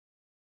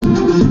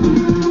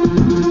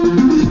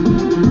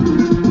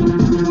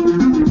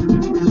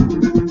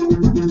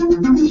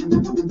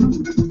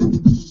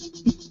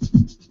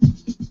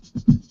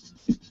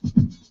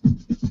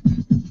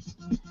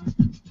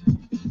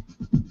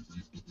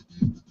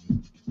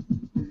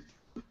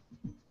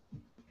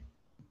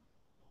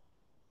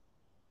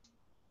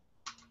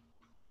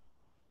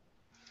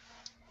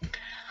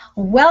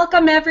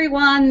Welcome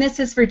everyone, this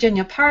is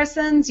Virginia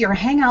Parsons, your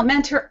Hangout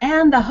mentor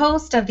and the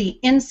host of the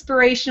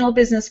Inspirational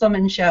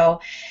Businesswoman Show.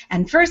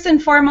 And first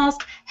and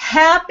foremost,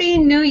 Happy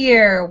New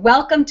Year!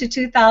 Welcome to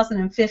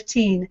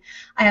 2015.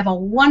 I have a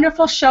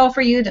wonderful show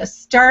for you to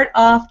start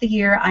off the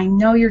year. I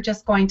know you're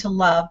just going to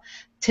love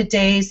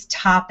today's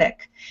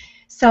topic.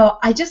 So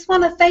I just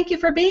want to thank you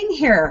for being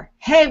here.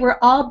 Hey, we're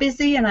all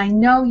busy and I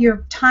know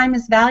your time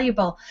is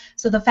valuable.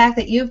 So the fact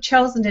that you've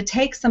chosen to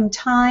take some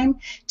time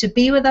to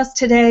be with us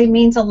today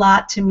means a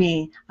lot to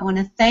me. I want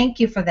to thank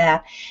you for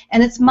that.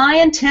 And it's my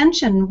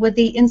intention with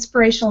the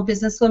Inspirational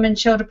Businesswoman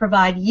Show to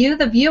provide you,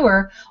 the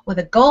viewer, with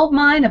a gold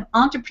mine of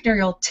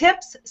entrepreneurial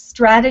tips,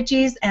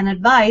 strategies, and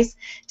advice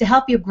to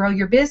help you grow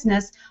your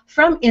business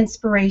from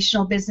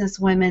inspirational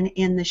businesswomen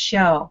in the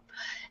show.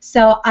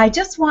 So I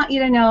just want you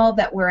to know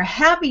that we're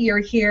happy you're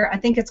here. I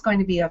think it's going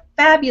to be a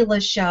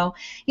fabulous show.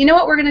 You know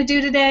what we're going to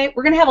do today?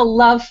 We're going to have a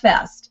love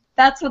fest.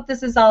 That's what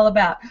this is all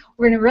about.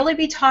 We're going to really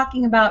be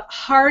talking about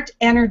heart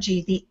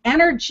energy, the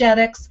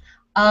energetics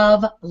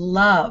of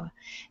love.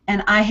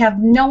 And I have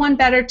no one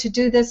better to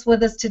do this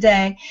with us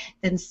today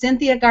than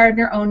Cynthia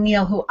Gardner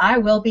O'Neill, who I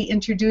will be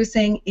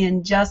introducing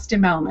in just a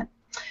moment.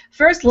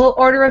 First, little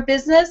order of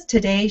business.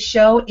 Today's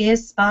show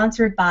is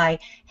sponsored by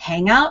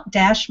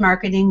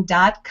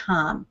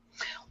Hangout-Marketing.com,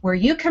 where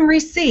you can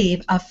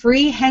receive a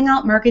free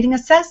Hangout Marketing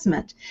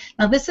Assessment.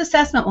 Now, this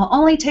assessment will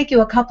only take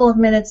you a couple of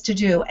minutes to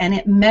do, and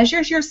it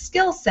measures your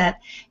skill set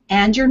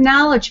and your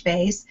knowledge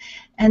base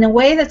in a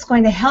way that's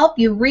going to help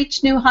you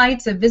reach new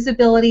heights of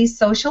visibility,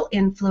 social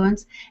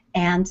influence,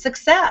 and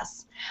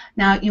success.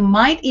 Now, you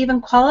might even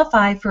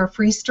qualify for a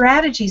free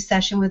strategy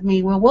session with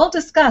me where we'll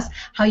discuss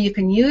how you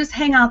can use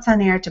Hangouts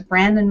on Air to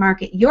brand and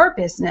market your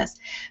business.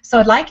 So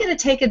I'd like you to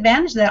take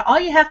advantage of that. All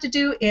you have to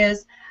do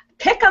is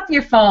pick up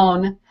your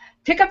phone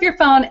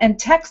and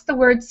text the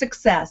word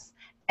success,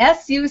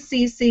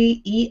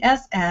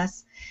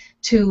 SUCCESS,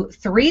 to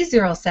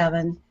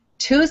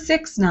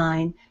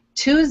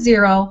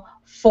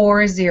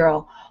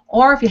 307-269-2040.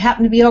 Or if you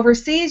happen to be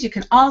overseas, you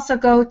can also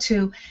go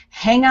to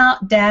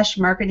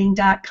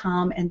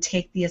Hangout-Marketing.com and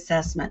take the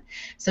assessment.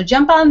 So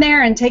jump on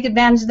there and take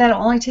advantage of that.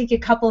 It'll only take you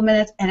a couple of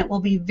minutes, and it will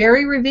be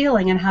very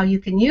revealing on how you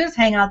can use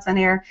Hangouts on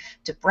Air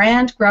to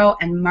brand, grow,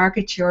 and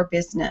market your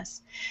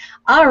business.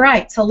 All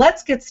right, so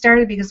let's get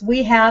started because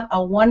we have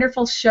a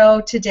wonderful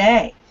show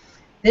today.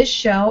 This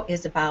show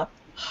is about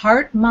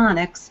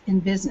HeartMonics in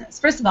business.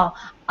 First of all,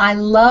 I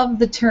love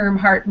the term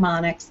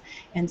HeartMonics,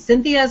 and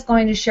Cynthia is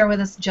going to share with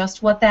us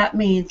just what that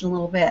means in a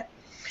little bit.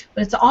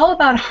 But it's all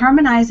about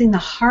harmonizing the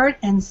heart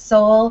and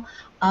soul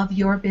of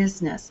your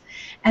business.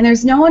 And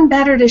there's no one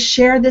better to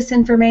share this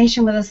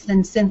information with us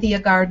than Cynthia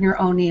Gardner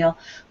O'Neill,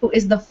 who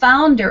is the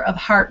founder of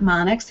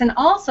HeartMonics and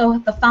also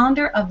the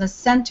founder of the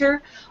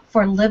Center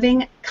for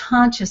Living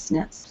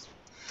Consciousness.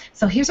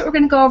 So here's what we're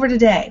going to go over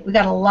today. We've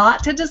got a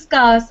lot to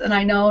discuss, and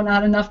I know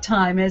not enough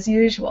time as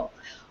usual.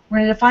 We're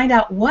going to find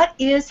out what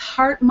is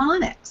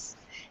HeartMonics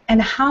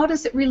and how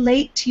does it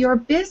relate to your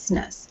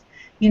business.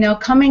 You know,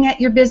 coming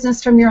at your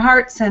business from your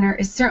heart center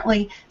is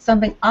certainly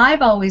something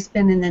I've always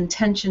been an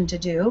intention to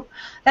do.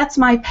 That's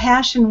my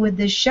passion with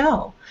this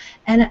show.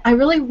 And I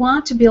really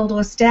want to be able to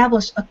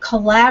establish a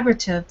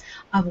collaborative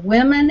of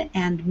women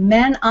and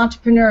men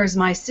entrepreneurs,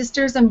 my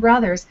sisters and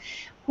brothers,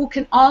 who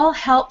can all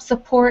help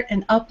support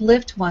and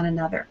uplift one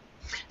another.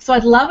 So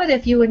I'd love it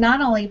if you would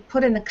not only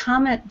put in the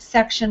comment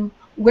section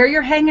where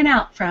you're hanging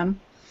out from,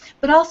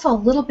 but also a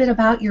little bit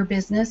about your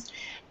business.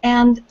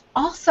 And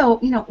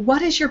also, you know,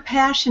 what is your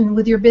passion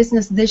with your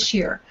business this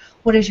year?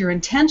 What is your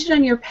intention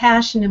and your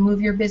passion to move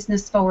your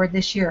business forward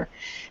this year?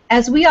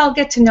 As we all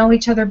get to know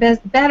each other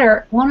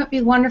better, won't it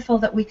be wonderful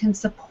that we can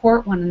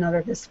support one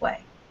another this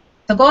way?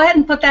 So go ahead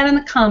and put that in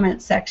the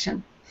comment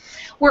section.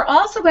 We're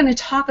also going to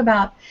talk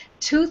about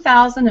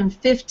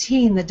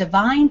 2015, the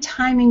divine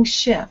timing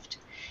shift.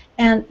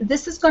 And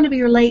this is going to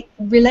be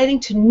relating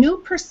to new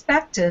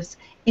perspectives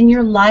in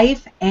your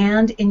life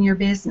and in your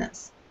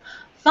business.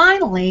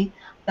 Finally,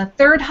 the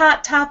third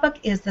hot topic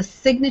is the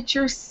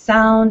signature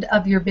sound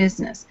of your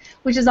business,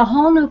 which is a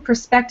whole new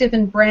perspective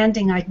in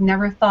branding I'd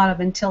never thought of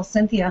until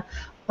Cynthia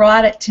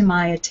brought it to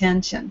my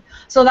attention.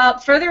 So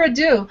without further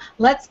ado,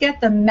 let's get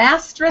the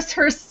masteress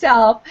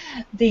herself,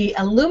 the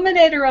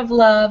illuminator of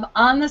love,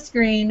 on the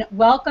screen.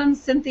 Welcome,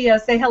 Cynthia.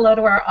 Say hello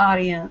to our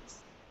audience.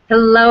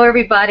 Hello,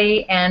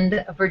 everybody,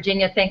 and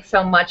Virginia, thanks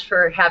so much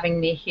for having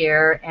me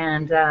here.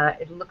 And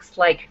it looks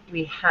like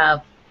we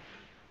have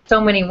so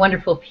many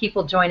wonderful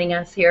people joining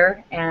us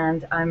here,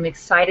 and I'm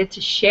excited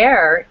to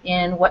share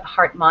in what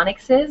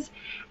HeartMonics is.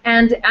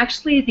 And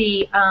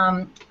actually,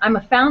 I'm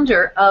a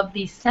founder of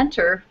the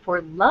Center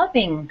for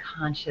Loving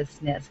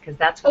Consciousness, because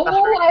that's what the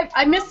heart.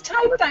 I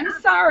mistyped. I'm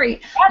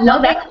sorry. Yeah, no,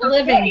 Loving, that's okay.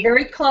 living,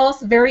 very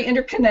close, very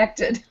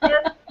interconnected.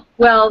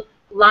 Well,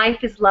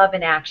 life is love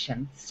in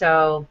action.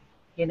 So,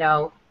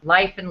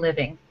 life and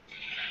living.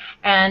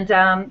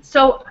 And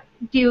so,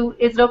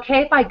 is it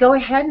okay if I go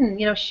ahead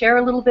and share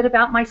a little bit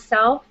about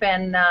myself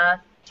and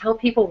tell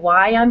people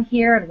why I'm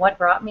here and what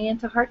brought me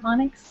into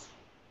HeartMonics?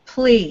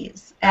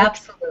 Please,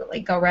 absolutely,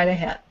 go right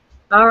ahead.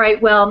 All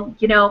right. Well,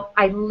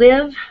 I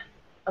live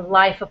a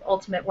life of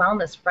ultimate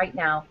wellness right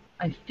now.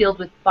 I'm filled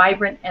with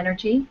vibrant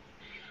energy,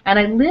 and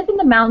I live in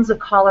the mountains of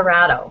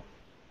Colorado.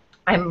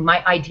 I'm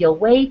my ideal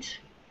weight,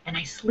 and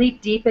I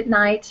sleep deep at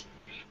night,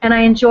 and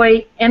I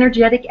enjoy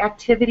energetic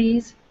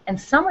activities. And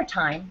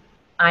summertime,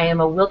 I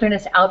am a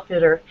wilderness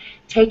outfitter,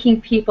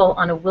 taking people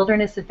on a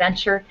wilderness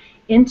adventure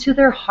into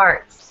their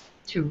hearts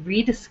to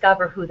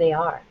rediscover who they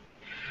are.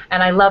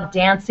 And I love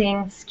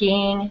dancing,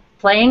 skiing,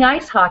 playing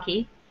ice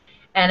hockey,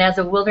 and as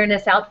a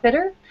wilderness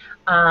outfitter,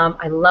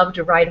 I love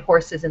to ride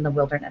horses in the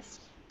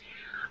wilderness.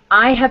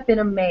 I have been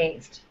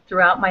amazed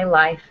throughout my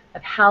life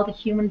of how the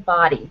human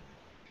body,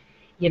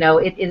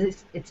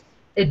 its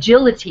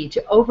agility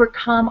to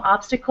overcome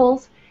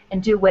obstacles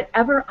and do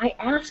whatever I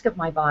ask of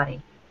my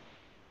body.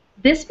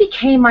 This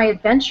became my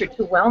adventure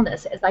to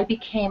wellness as I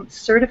became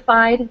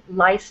certified,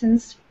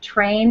 licensed,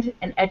 trained,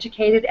 and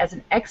educated as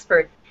an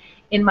expert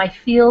in my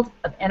field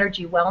of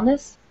energy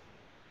wellness,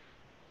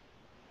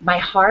 my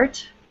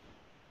heart,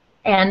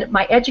 and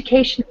my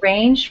education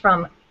ranged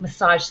from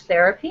massage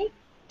therapy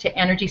to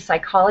energy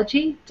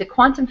psychology to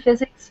quantum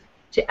physics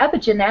to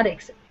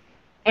epigenetics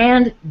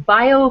and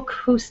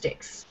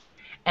bioacoustics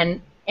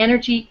and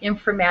energy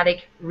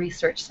informatic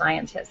research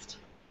scientist.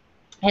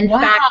 In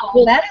fact,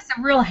 that is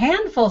a real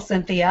handful,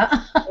 Cynthia.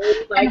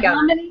 Oh my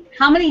God.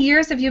 How many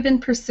years have you been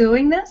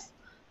pursuing this?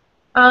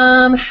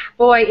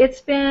 Boy,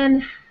 it's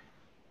been,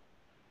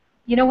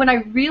 when I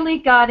really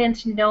got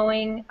into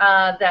knowing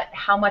that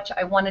how much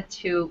I wanted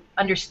to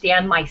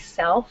understand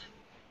myself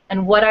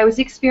and what I was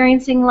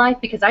experiencing in life,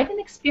 because I didn't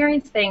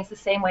experience things the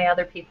same way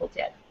other people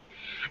did.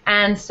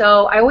 And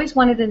so I always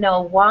wanted to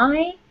know,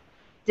 why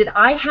did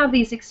I have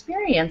these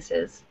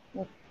experiences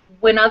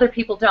when other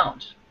people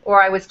don't?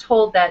 Or I was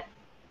told that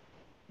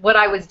what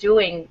I was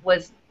doing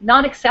was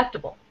not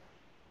acceptable,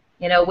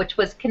 which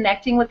was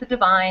connecting with the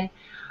divine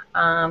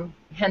and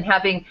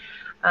having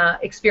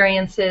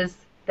experiences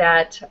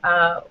that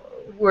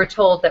we're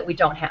told that we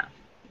don't have.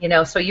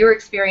 So your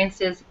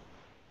experiences,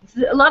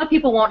 a lot of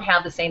people won't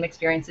have the same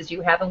experiences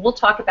you have, and we'll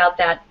talk about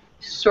that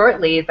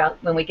shortly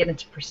about when we get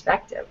into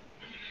perspective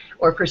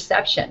or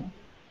perception.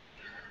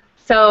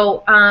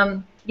 So,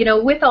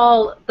 with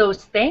all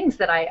those things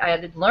that I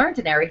had learned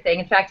and everything,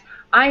 in fact,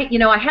 I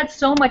had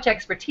so much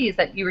expertise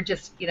that you were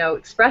just,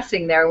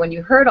 expressing there when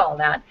you heard all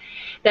that,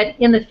 that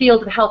in the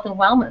field of health and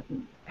wellness,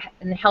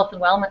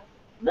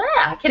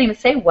 I can't even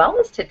say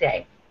wellness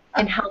today,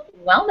 in health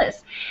and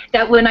wellness,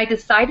 that when I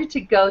decided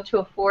to go to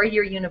a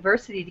 4-year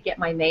university to get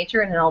my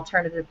major in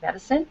alternative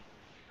medicine,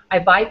 I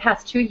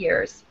bypassed 2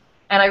 years,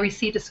 and I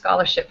received a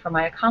scholarship for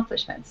my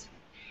accomplishments.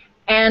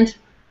 And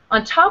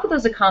on top of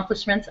those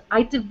accomplishments,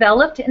 I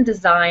developed and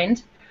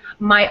designed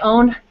my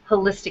own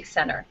holistic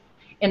center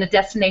in a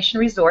destination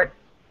resort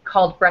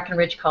called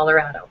Breckenridge,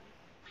 Colorado.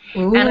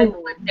 Ooh, and I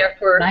lived there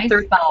for nice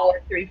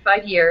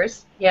 35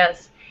 years.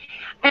 Yes.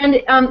 And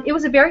it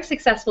was a very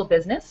successful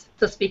business.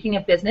 So speaking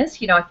of business,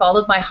 I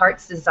followed my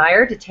heart's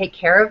desire to take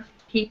care of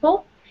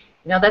people.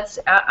 That's,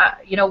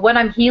 when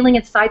I'm healing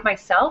inside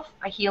myself,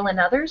 I heal in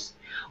others.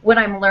 When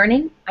I'm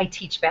learning, I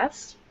teach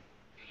best.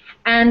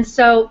 And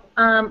so,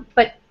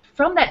 but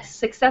from that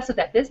success of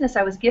that business,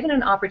 I was given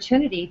an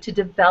opportunity to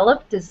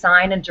develop,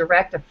 design, and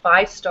direct a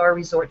 5-star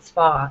resort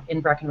spa in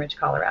Breckenridge,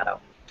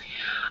 Colorado.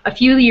 A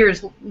few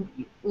years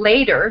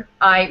later,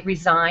 I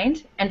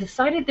resigned and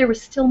decided there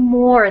was still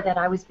more that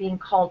I was being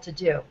called to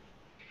do.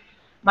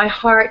 My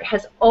heart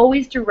has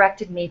always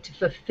directed me to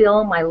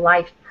fulfill my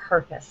life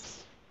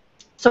purpose.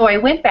 So I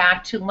went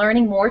back to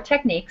learning more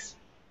techniques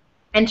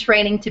and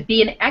training to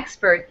be an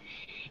expert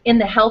in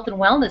the health and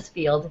wellness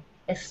field,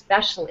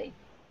 especially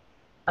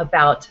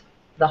about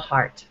the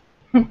heart.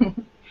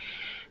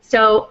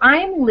 So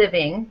I'm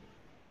living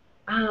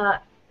a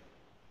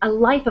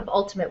life of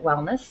ultimate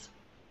wellness,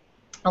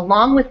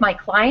 along with my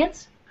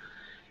clients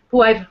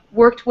who I've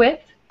worked with,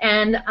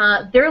 and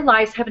their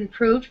lives have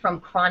improved from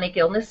chronic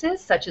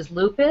illnesses such as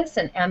lupus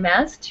and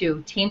MS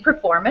to team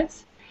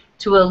performance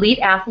to elite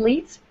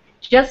athletes,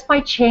 just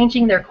by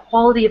changing their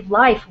quality of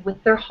life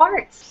with their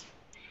hearts.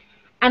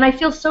 And I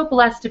feel so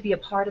blessed to be a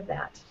part of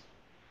that.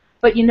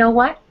 But you know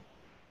what?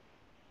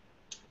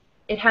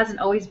 It hasn't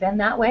always been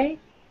that way,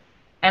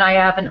 and I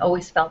haven't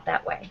always felt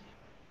that way.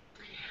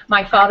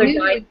 My father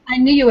died. I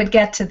knew you would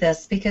get to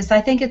this, because I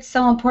think it's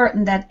so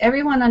important that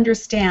everyone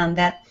understand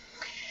that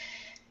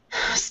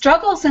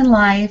struggles in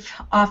life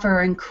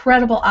offer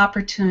incredible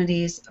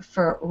opportunities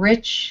for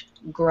rich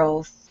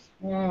growth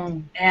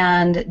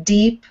and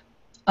deep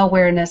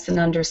awareness and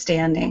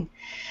understanding.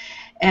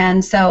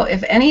 And so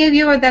if any of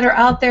you that are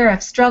out there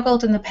have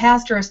struggled in the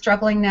past or are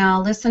struggling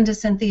now, listen to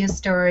Cynthia's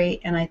story,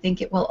 and I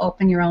think it will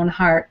open your own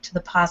heart to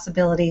the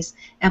possibilities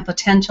and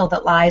potential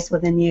that lies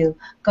within you.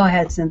 Go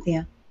ahead,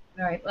 Cynthia.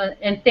 All right. Well,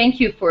 and thank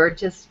you for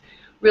just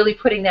really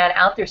putting that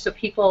out there so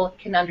people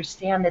can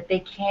understand that they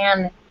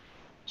can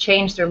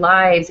change their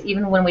lives.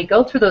 Even when we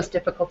go through those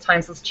difficult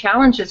times, those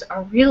challenges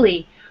are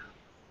really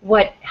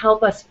what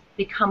help us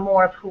become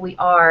more of who we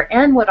are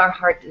and what our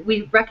heart,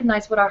 we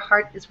recognize what our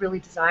heart is really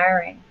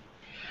desiring.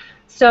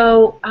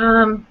 So,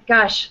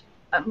 gosh,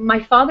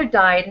 my father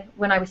died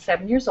when I was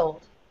 7 years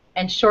old,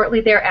 and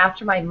shortly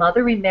thereafter my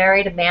mother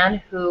remarried a man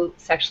who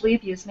sexually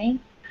abused me,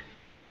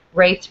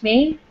 raped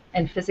me,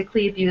 and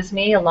physically abused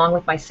me along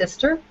with my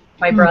sister,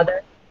 my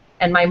brother,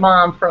 and my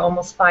mom for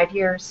almost 5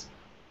 years.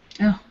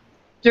 Oh.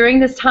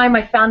 During this time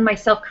I found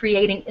myself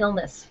creating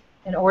illness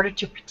in order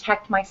to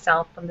protect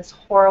myself from this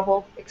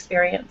horrible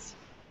experience.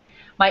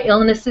 My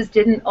illnesses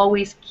didn't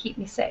always keep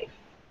me safe.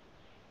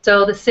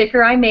 So the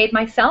sicker I made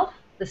myself,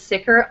 the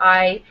sicker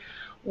I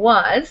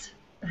was,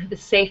 the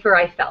safer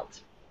I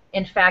felt.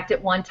 In fact,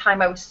 at one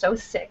time I was so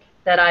sick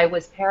that I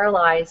was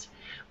paralyzed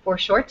for a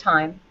short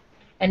time,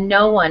 and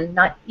no one,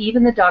 not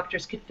even the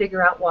doctors, could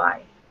figure out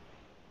why.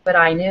 But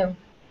I knew.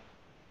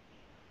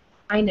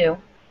 I knew.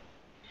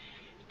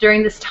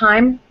 During this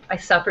time, I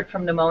suffered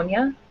from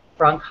pneumonia,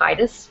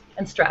 bronchitis,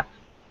 and strep.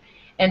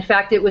 In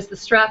fact, it was the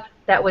strep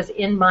that was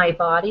in my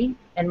body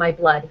and my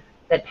blood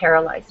that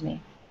paralyzed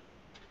me.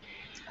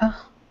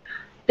 Oh.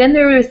 Then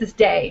there was this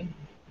day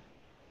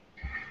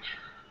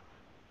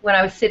when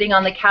I was sitting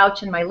on the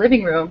couch in my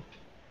living room,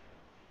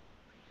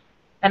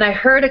 and I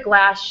heard a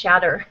glass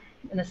shatter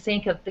in the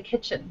sink of the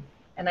kitchen.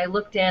 And I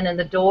looked in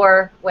the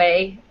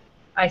doorway,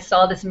 I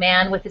saw this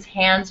man with his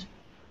hands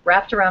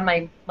wrapped around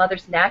my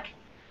mother's neck,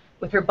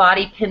 with her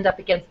body pinned up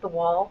against the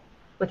wall,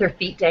 with her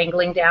feet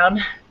dangling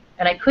down,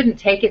 and I couldn't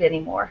take it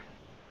anymore.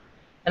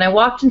 And I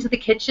walked into the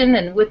kitchen,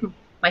 and with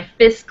my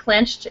fists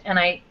clenched, and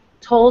I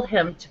told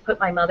him to put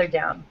my mother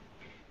down,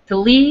 to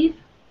leave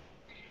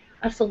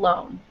us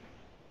alone,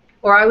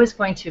 or I was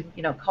going to,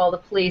 call the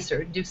police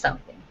or do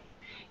something.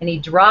 And he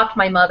dropped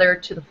my mother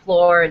to the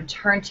floor and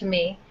turned to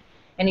me,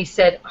 and he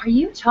said, "Are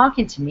you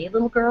talking to me,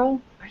 little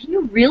girl? Are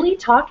you really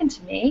talking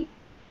to me?"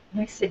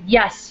 And I said,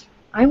 "Yes,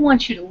 I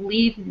want you to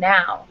leave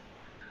now."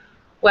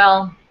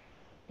 Well,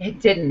 it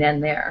didn't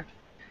end there.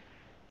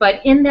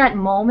 But in that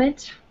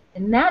moment,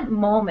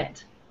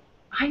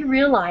 I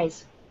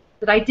realized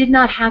that I did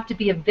not have to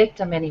be a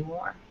victim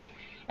anymore.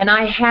 And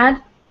I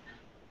had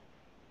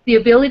the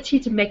ability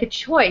to make a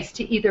choice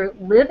to either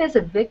live as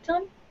a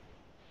victim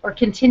or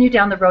continue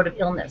down the road of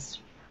illness,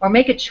 or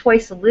make a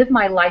choice to live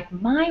my life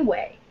my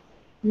way,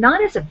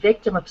 not as a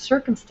victim of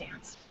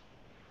circumstance.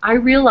 I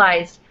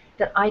realized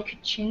that I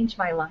could change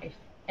my life,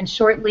 and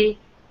shortly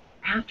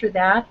after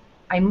that,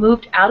 I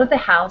moved out of the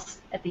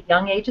house at the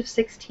young age of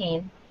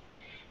 16,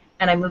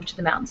 and I moved to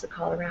the mountains of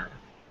Colorado.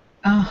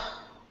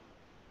 Oh,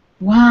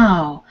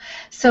 wow.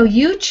 So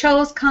you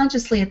chose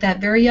consciously at that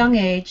very young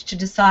age to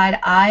decide,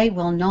 I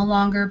will no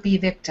longer be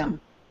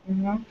victim.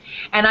 Mm-hmm.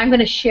 And I'm going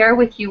to share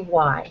with you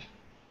why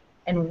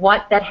and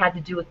what that had to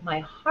do with my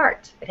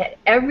heart. It had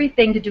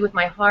everything to do with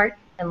my heart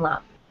and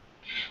love.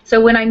 So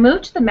when I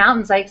moved to the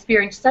mountains, I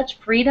experienced such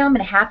freedom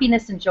and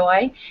happiness and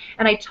joy,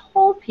 and I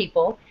told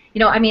people,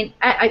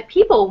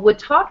 people would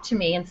talk to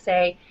me and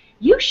say,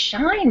 "You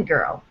shine,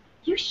 girl.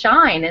 You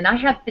shine." And I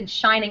have been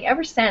shining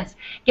ever since,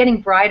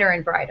 getting brighter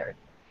and brighter.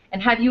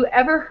 And have you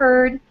ever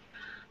heard,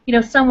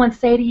 someone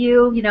say to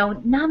you,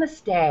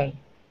 "Namaste"?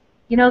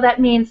 That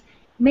means,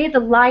 may the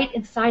light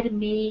inside of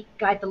me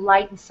guide the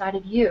light inside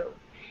of you.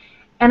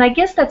 And I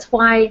guess that's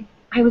why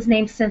I was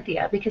named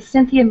Cynthia, because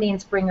Cynthia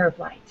means bringer of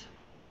light.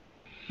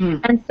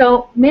 And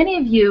so many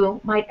of you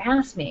might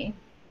ask me,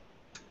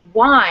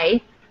 why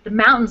the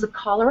mountains of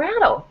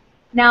Colorado?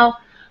 Now,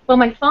 well,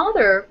 my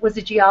father was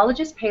a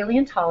geologist,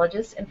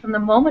 paleontologist, and from the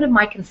moment of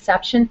my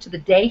conception to the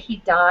day he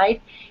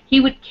died,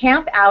 he would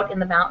camp out in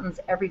the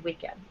mountains every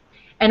weekend.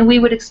 And we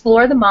would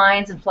explore the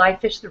mines and fly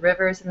fish the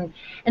rivers,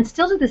 and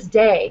still to this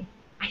day,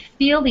 I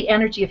feel the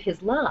energy of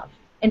his love.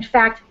 In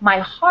fact, my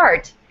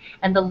heart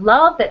and the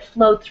love that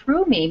flowed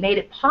through me made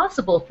it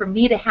possible for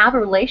me to have a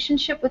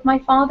relationship with my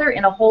father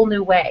in a whole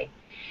new way.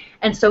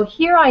 And so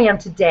here I am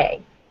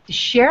today to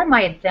share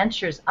my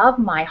adventures of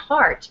my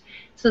heart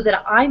so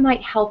that I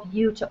might help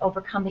you to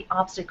overcome the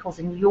obstacles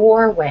in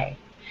your way,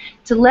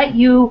 to let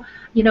you,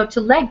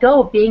 to let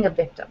go of being a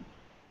victim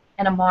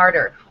and a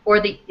martyr, or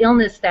the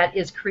illness that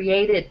is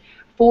created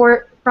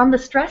from the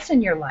stress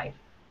in your life.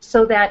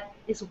 So that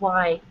is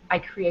why I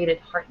created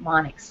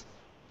HeartMonics,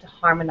 to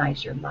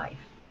harmonize your life.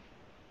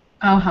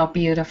 Oh, how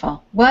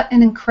beautiful. What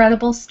an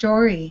incredible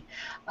story.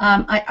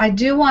 I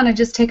do want to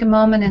just take a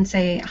moment and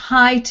say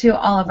hi to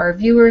all of our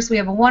viewers. We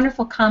have a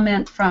wonderful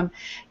comment from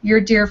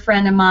your dear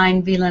friend of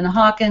mine, Velina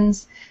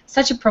Hawkins.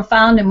 Such a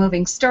profound and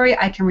moving story.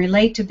 I can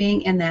relate to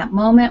being in that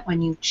moment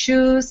when you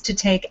choose to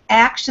take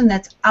action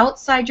that's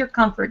outside your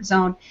comfort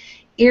zone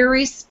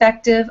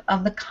irrespective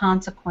of the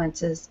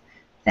consequences.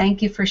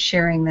 Thank you for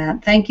sharing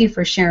that. Thank you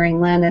for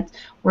sharing, Lynn.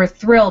 We're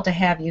thrilled to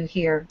have you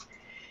here.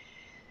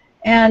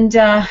 And,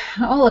 oh,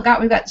 look,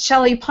 we've got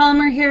Shelley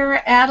Palmer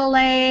here,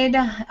 Adelaide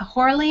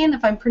Horleen,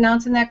 if I'm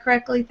pronouncing that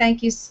correctly.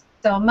 Thank you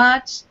so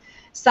much.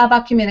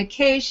 Saba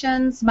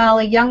Communications,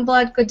 Molly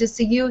Youngblood, good to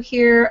see you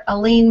here.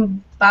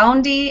 Aline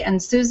Boundy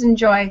and Susan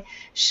Joy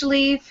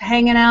Schlief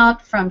hanging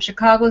out from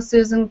Chicago.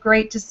 Susan,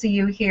 great to see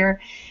you here.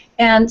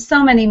 And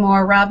so many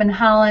more. Robin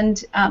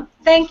Holland,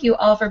 thank you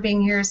all for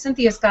being here.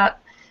 Cynthia's got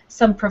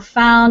some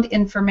profound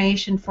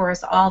information for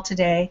us all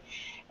today.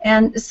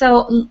 And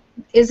so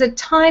is it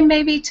time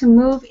maybe to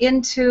move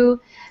into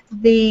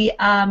the,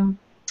 oh,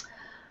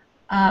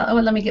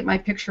 let me get my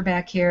picture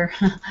back here.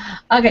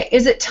 Okay,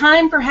 is it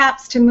time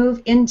perhaps to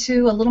move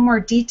into a little more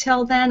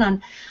detail then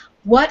on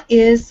what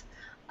is,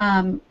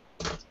 I'm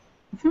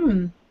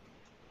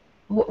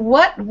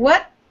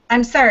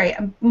sorry,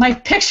 my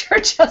picture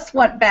just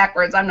went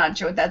backwards. I'm not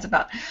sure what that's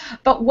about.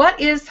 But what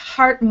is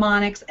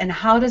HeartMonics and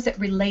how does it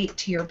relate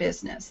to your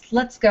business?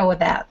 Let's go with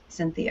that,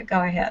 Cynthia.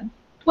 Go ahead.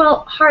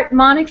 Well,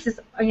 HeartMonics is,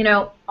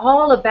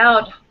 all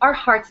about our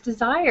heart's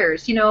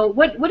desires.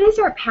 What is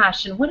our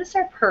passion? What is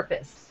our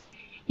purpose?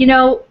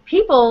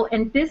 People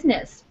and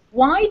business,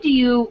 why do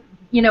you,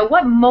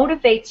 what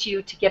motivates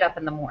you to get up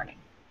in the morning?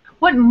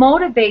 What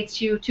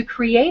motivates you to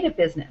create a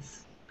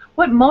business?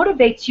 What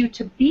motivates you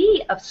to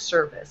be of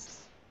service?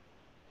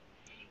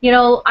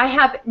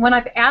 When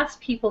I've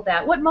asked people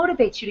that, what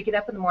motivates you to get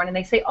up in the morning,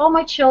 they say, oh,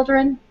 my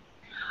children,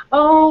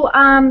 oh,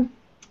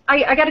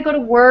 I got to go to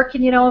work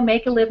and,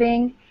 make a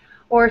living,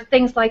 or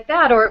things like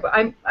that, or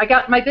I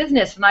got my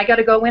business and I got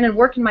to go in and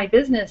work in my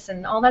business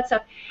and all that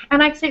stuff.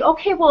 And I'd say,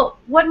 okay, well,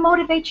 what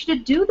motivates you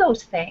to do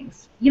those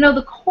things?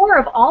 The core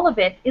of all of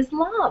it is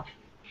love.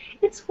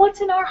 It's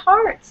what's in our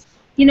hearts.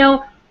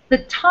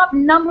 The top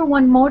 #1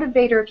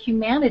 motivator of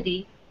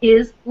humanity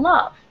is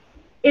love.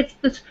 It's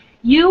this.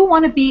 You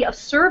want to be of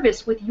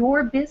service with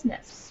your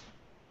business.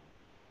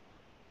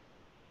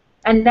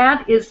 And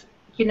that is,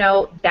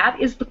 that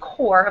is the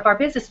core of our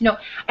business.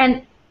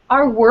 And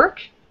our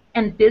work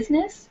and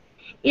business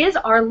is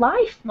our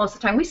life most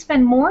of the time. We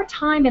spend more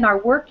time in our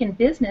work and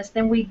business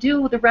than we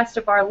do the rest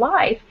of our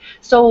life.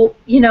 So,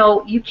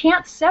 you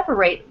can't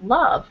separate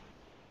love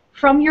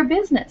from your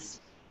business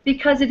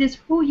because it is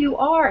who you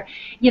are.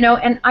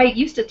 And I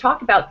used to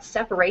talk about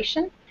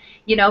separation,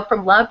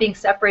 from love, being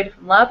separated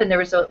from love. And there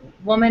was a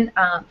woman,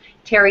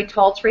 Terry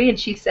Taltree, and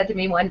she said to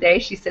me one day,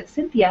 she said,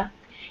 Cynthia,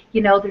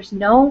 there's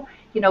no,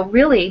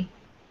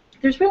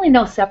 there's really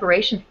no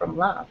separation from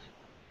love.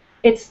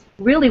 It's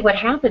really what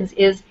happens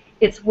is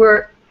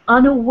we're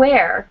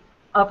unaware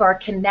of our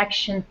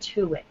connection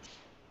to it.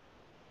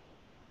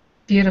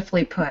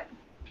 Beautifully put.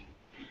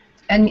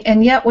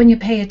 And yet when you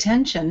pay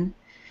attention,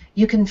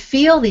 you can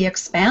feel the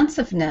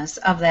expansiveness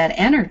of that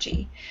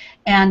energy.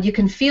 And you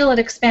can feel it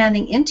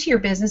expanding into your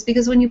business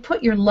because when you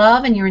put your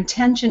love and your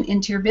intention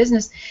into your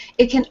business,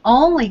 it can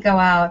only go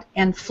out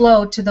and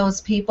flow to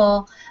those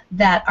people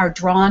that are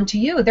drawn to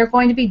you. They're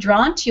going to be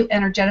drawn to you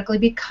energetically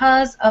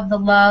because of the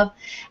love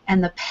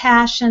and the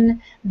passion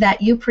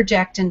that you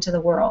project into the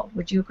world.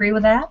 Would you agree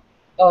with that?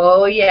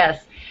 Oh,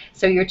 yes.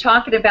 So you're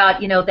talking about,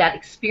 that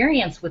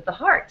experience with the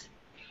heart.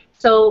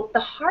 So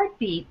the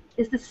heartbeat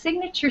is the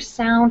signature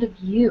sound of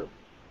you.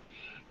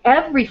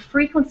 Every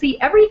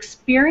frequency, every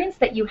experience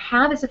that you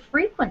have is a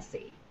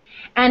frequency.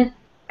 And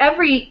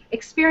every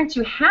experience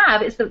you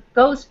have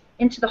goes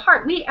into the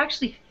heart. We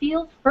actually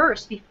feel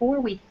first before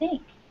we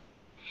think.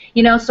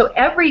 So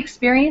every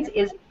experience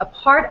is a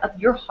part of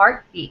your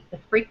heartbeat, the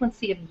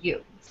frequency of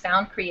you.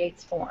 Sound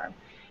creates form.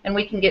 And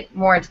we can get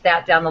more into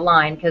that down the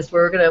line because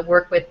we're going to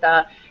work with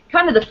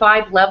kind of the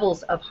 5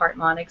 levels of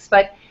HeartMonics.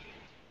 But,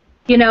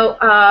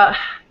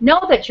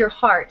 know that your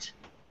heart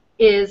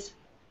is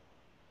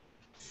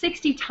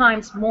 60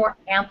 times more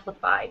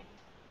amplified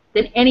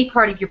than any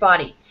part of your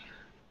body,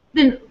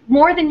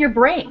 more than your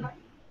brain.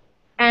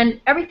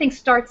 And everything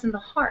starts in the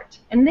heart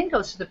and then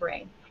goes to the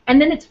brain. And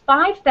then it's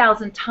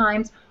 5,000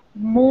 times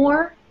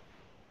more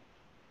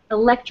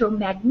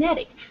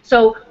electromagnetic.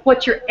 So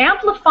what you're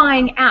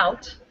amplifying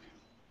out,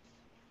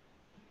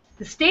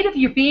 the state of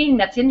your being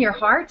that's in your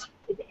heart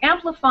is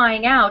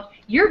amplifying out,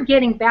 you're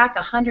getting back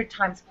 100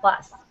 times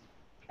plus.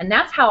 And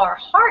that's how our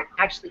heart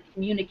actually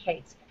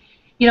communicates.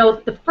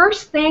 The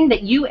first thing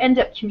that you end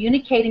up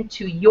communicating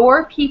to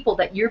your people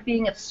that you're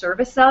being of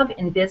service of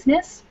in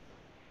business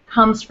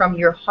comes from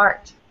your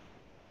heart.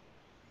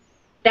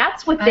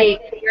 That's what they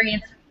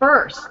experience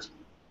first.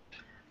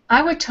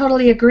 I would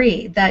totally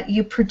agree that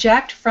you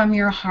project from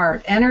your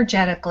heart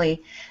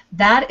energetically.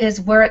 That is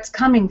where it's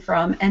coming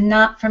from and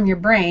not from your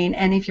brain.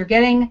 And if you're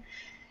getting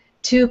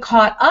too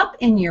caught up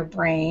in your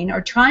brain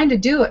or trying to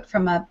do it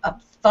from a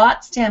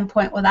thought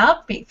standpoint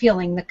without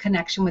feeling the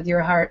connection with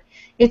your heart,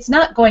 it's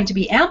not going to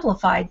be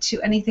amplified to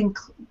anything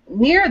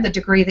near the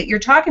degree that you're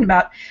talking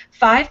about.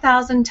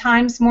 5,000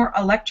 times more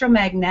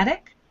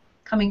electromagnetic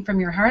coming from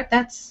your heart.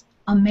 That's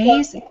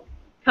amazing.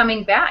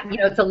 Coming back,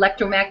 it's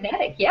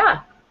electromagnetic,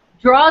 yeah.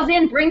 draws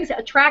in,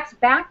 attracts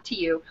back to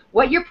you.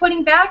 What you're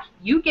putting back,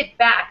 you get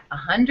back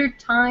 100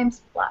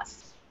 times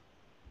plus.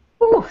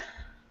 Ooh.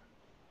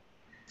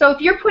 So if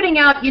you're putting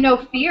out,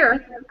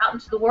 fear out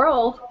into the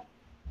world,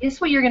 this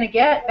is what you're going to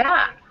get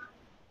back.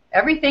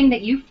 Everything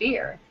that you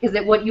fear, because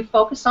that what you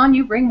focus on,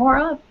 you bring more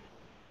of.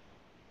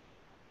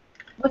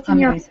 What's in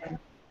your...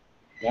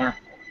 Yeah.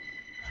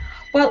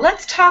 Well,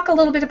 let's talk a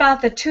little bit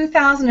about the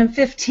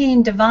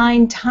 2015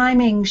 divine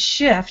timing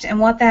shift and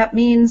what that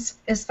means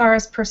as far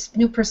as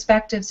new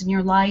perspectives in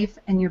your life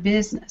and your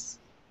business.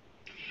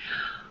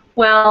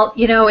 Well,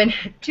 in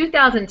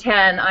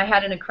 2010, I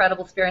had an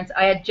incredible experience.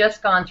 I had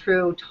just gone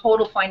through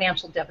total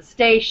financial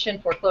devastation,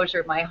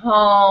 foreclosure of my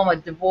home, a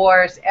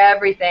divorce,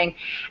 everything,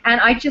 and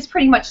I just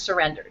pretty much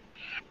surrendered.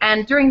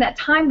 And during that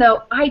time,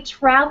 though, I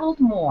traveled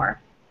more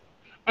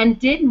and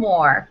did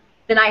more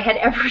than I had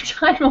ever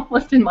done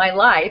almost in my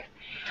life,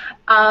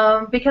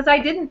 because I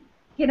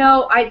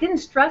didn't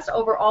stress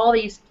over all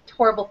these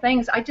horrible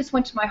things. I just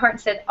went to my heart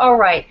and said, all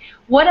right,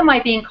 what am I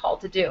being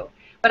called to do?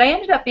 But I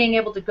ended up being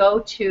able to go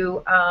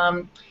to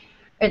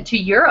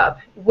Europe,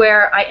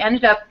 where I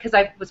ended up, because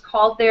I was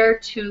called there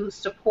to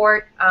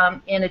support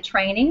in a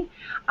training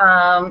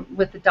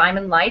with the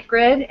Diamond Light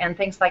Grid and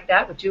things like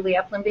that with Julie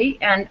Eplenby.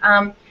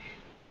 And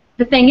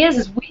the thing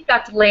is we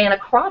got to lay in a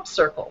crop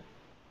circle.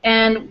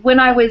 And when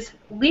I was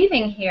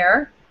leaving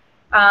here,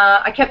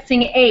 I kept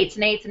seeing 8s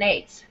and 8s and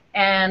 8s.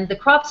 And the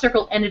crop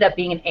circle ended up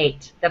being an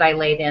 8 that I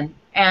laid in.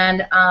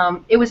 And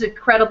it was an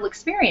incredible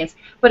experience.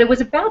 But it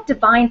was about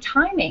divine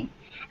timing.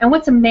 And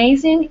what's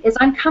amazing is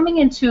I'm coming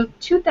into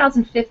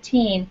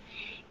 2015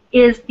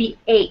 is the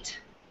 8,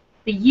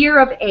 the year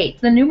of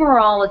 8, the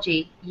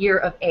numerology year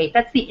of 8.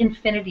 That's the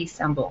infinity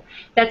symbol.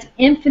 That's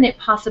infinite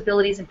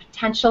possibilities and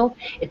potential.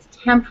 It's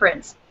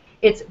temperance.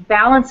 It's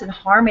balance and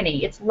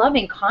harmony. It's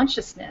loving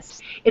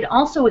consciousness. It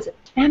also is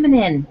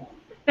feminine.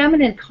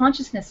 Feminine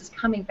consciousness is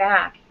coming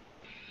back.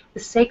 The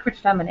sacred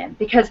feminine,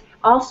 because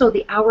also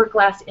the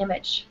hourglass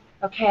image.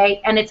 Okay,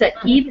 and it's an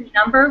even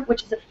number,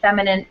 which is a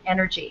feminine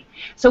energy.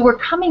 So we're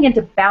coming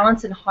into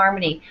balance and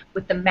harmony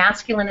with the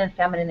masculine and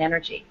feminine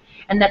energy.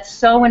 And that's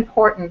so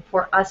important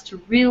for us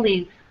to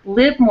really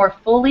live more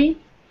fully.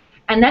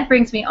 And that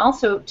brings me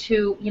also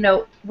to,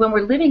 when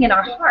we're living in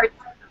our hearts,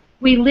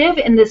 we live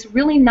in this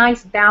really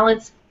nice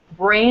balanced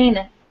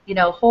brain,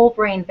 whole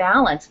brain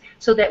balance,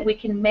 so that we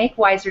can make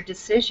wiser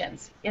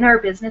decisions in our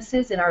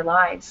businesses, in our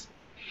lives.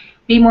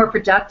 Be more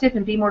productive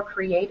and be more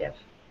creative.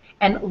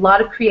 And a lot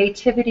of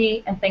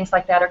creativity and things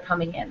like that are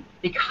coming in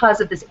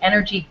because of this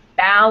energy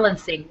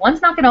balancing.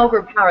 One's not going to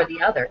overpower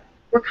the other.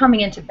 We're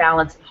coming into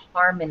balance and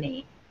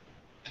harmony.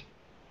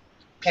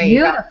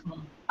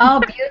 Beautiful. Oh,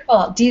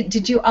 beautiful.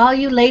 Did you, all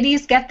you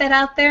ladies, get that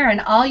out there?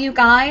 And all you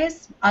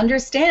guys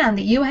understand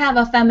that you have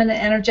a feminine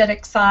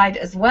energetic side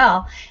as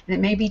well. And it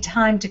may be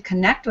time to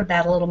connect with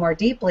that a little more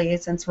deeply,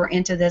 since we're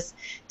into this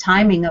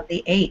timing of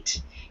the 8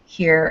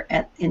 here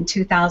in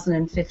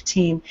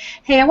 2015.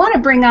 Hey, I want to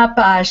bring up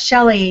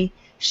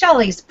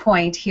Shelley's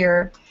point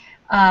here.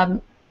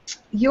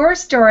 Your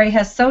story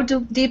has so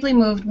deeply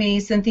moved me,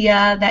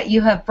 Cynthia, that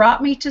you have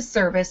brought me to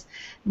service.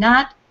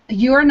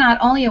 You're not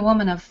only a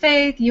woman of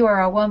faith, you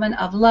are a woman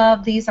of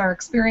love. These are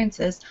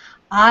experiences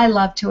I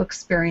love to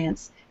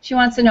experience. She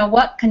wants to know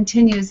what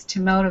continues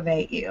to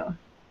motivate you.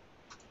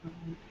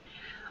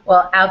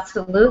 Well,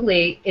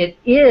 absolutely. It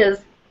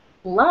is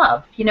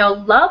love.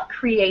 Love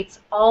creates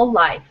all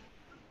life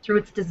through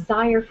its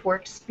desire for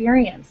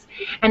experience.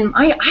 And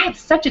I have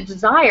such a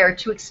desire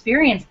to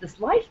experience this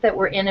life that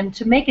we're in and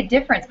to make a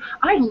difference.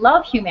 I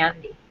love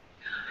humanity.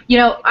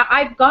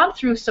 I've gone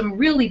through some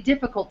really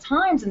difficult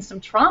times and some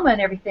trauma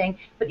and everything,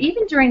 but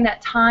even during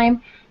that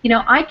time,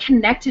 I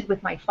connected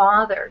with my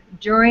father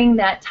during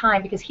that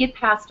time because he had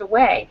passed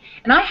away.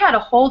 And I had a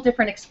whole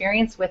different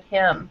experience with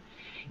him.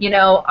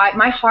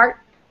 My heart,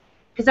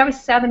 because I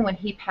was 7 when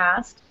he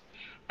passed,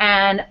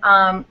 and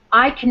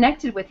I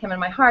connected with him in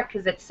my heart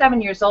because at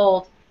 7 years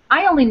old,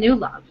 I only knew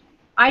love.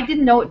 I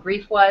didn't know what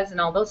grief was and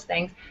all those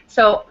things.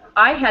 So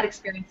I had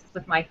experiences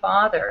with my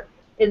father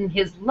in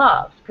his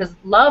love, because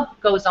love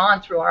goes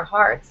on through our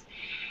hearts.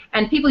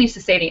 And people used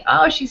to say to me,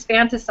 oh, she's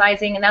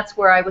fantasizing, and that's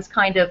where I was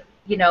kind of,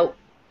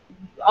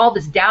 all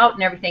this doubt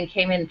and everything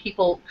came in,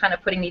 people kind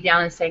of putting me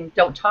down and saying,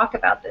 don't talk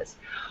about this.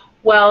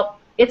 Well,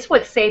 it's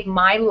what saved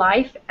my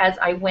life as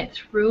I went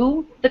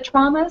through the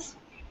traumas.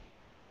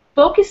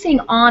 Focusing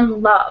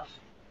on love,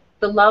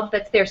 the love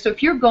that's there. So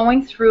if you're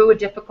going through a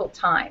difficult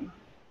time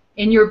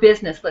in your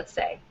business, let's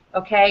say,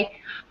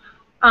 okay,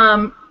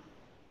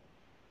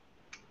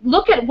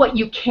 look at what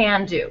you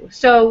can do.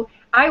 So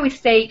I always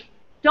say,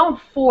 don't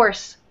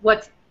force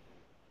what's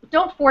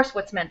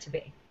meant to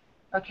be,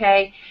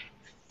 okay?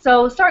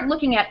 So start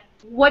looking at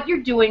what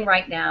you're doing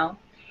right now,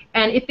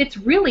 and if it's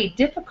really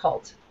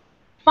difficult,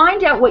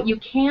 find out what you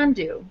can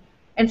do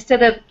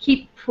instead of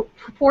keep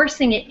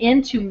forcing it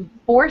into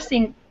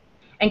forcing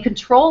and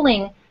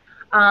controlling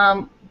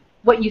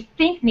what you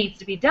think needs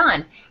to be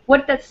done.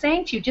 What that's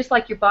saying to you, just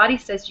like your body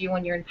says to you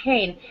when you're in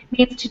pain,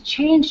 means to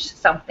change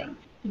something,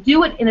 to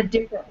do it in a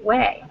different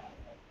way.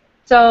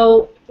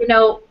 So,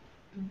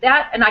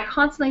 and I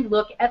constantly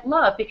look at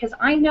love, because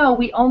I know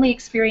we only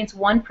experience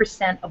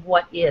 1% of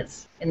what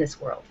is in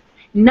this world.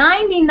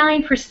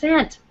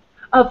 99%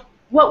 of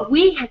what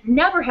we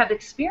never have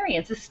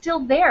experienced is still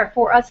there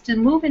for us to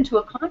move into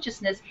a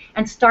consciousness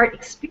and start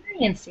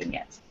experiencing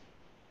it.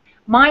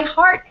 My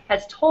heart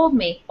has told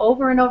me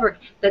over and over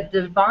that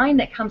the divine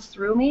that comes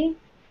through me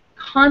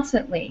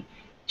constantly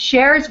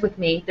shares with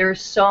me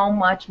there's so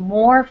much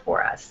more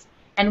for us,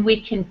 and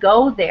we can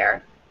go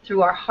there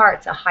through our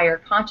hearts, a higher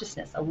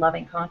consciousness, a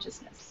loving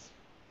consciousness.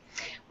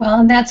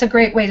 Well, and that's a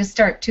great way to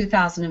start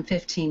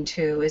 2015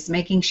 too, is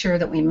making sure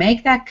that we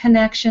make that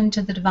connection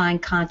to the divine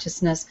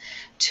consciousness,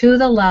 to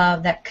the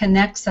love that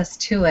connects us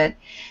to it,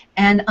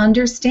 and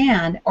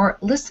understand or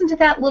listen to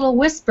that little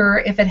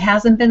whisper, if it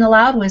hasn't been a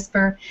loud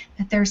whisper,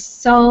 that there's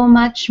so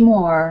much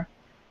more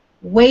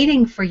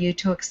waiting for you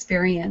to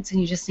experience,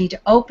 and you just need to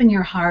open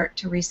your heart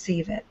to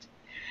receive it.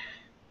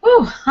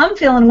 Ooh, I'm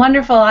feeling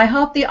wonderful. I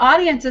hope the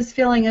audience is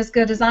feeling as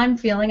good as I'm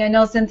feeling. I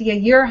know, Cynthia,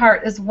 your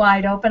heart is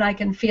wide open. I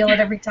can feel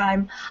it every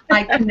time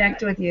I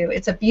connect with you.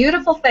 It's a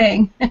beautiful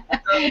thing.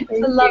 It's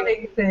a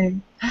loving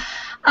thing.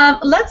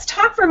 Let's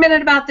talk for a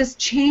minute about this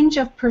change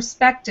of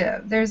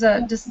perspective. There's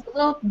just a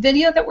little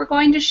video that we're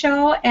going to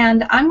show,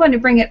 and I'm going to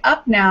bring it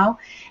up now,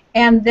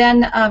 and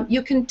then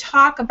you can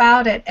talk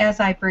about it as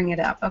I bring it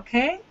up,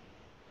 okay?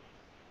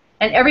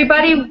 And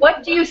everybody,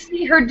 what do you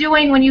see her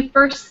doing when you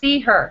first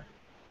see her?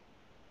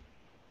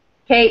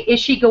 Okay, is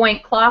she going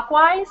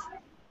clockwise?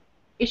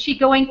 Is she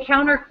going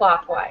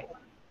counterclockwise?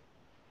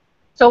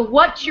 So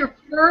what's your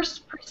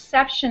first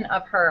perception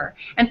of her?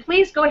 And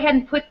please go ahead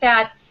and put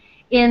that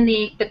in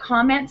the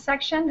comment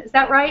section. Is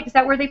that right? Is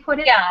that where they put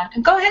it? Yeah,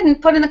 go ahead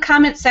and put in the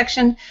comment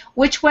section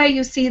which way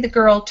you see the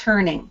girl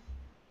turning.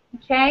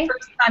 Okay.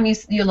 First time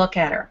you look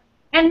at her.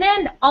 And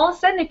then all of a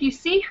sudden, if you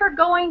see her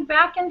going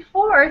back and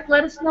forth,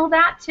 let us know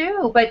that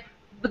too. But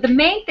the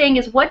main thing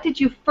is, what did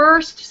you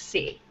first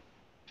see?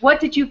 What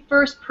did you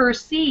first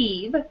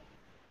perceive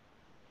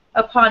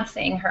upon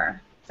seeing her?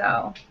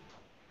 So,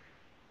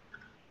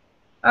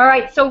 all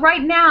right, so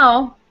right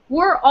now,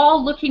 we're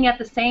all looking at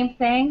the same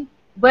thing,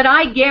 but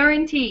I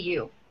guarantee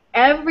you,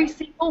 every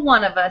single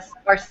one of us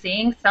are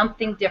seeing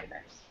something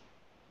different.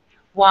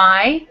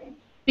 Why?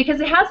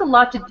 Because it has a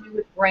lot to do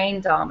with brain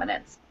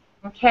dominance,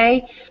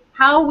 okay?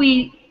 How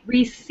we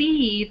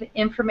receive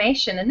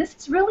information, and this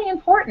is really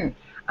important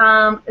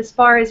as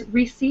far as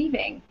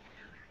receiving.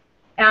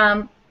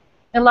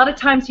 A lot of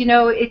times, you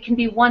know, it can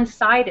be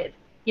one-sided.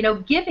 You know,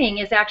 giving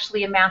is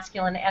actually a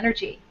masculine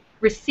energy.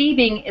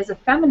 Receiving is a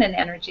feminine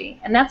energy.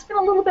 And that's been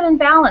a little bit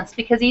imbalanced,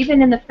 because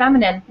even in the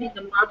feminine,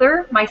 the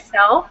mother,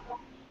 myself,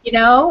 you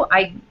know,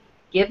 I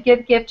give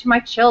to my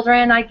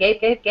children. I gave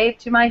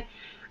to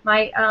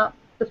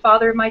the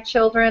father of my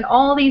children,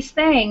 all these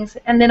things.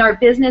 And then our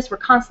business, we're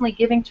constantly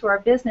giving to our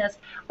business.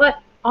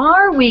 But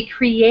are we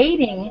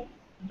creating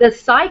the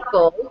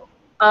cycle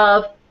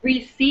of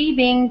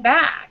receiving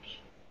back?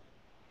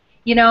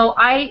 You know,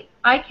 I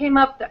came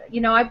up,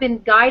 you know, I've been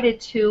guided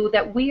to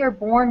that we are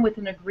born with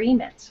an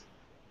agreement.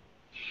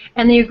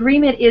 And the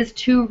agreement is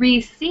to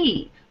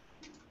receive.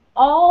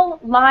 All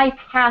life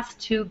has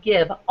to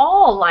give.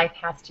 All life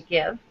has to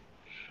give,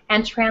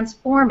 and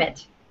transform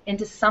it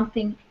into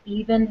something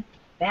even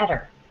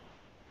better.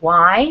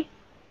 Why?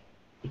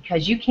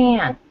 Because you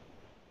can.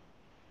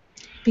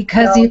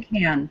 Because you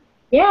can.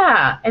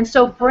 Yeah, and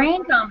so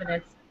brain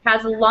dominance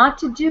has a lot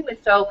to do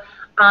with, so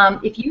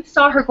if you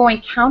saw her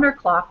going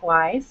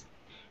counterclockwise,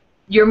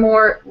 you're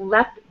more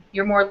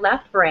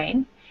left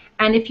brain,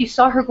 and if you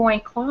saw her going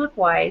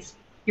clockwise,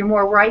 you're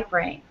more right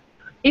brain.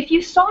 If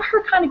you saw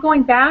her kind of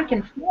going back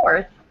and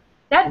forth,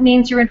 that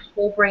means you're in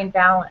whole brain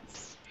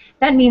balance.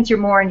 That means you're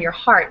more in your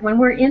heart. When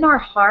we're in our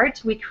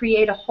heart, we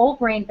create a whole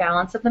brain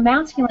balance of the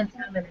masculine and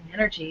feminine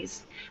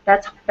energies.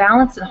 That's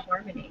balance and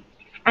harmony.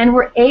 And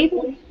we're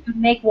able to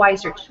make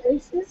wiser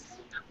choices.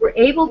 We're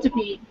able to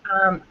be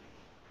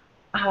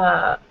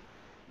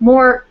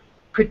more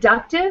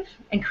productive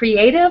and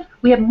creative.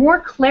 We have more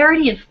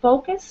clarity and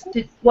focus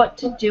to what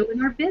to do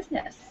in our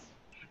business.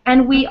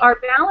 And we are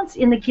balanced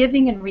in the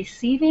giving and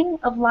receiving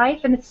of life,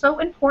 and it's so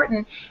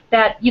important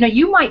that, you know,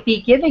 you might be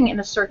giving in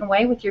a certain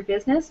way with your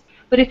business,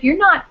 but if you're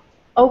not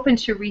open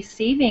to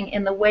receiving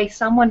in the way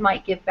someone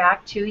might give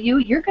back to you,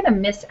 you're going to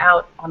miss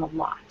out on a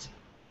lot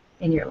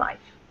in your life.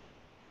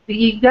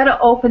 You've got to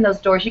open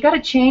those doors. You've got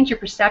to change your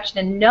perception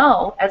and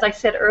know, as I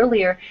said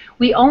earlier,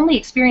 we only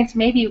experience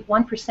maybe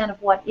 1%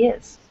 of what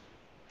is.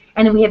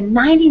 And then we have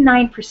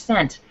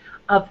 99%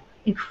 of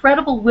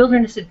incredible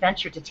wilderness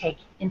adventure to take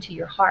into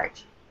your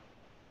heart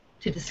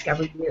to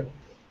discover you.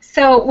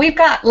 So we've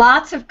got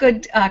lots of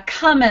good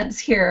comments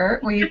here.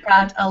 We've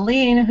got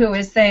Aline, who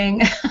is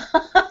saying,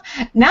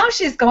 now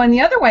she's going the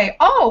other way.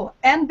 Oh,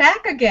 and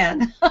back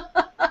again.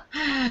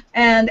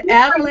 And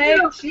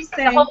Adelaide, she's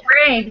saying, the whole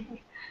brain.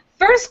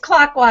 First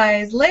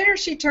clockwise, later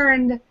she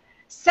turned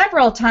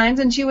several times,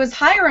 and she was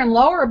higher and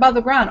lower above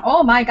the ground.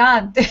 Oh my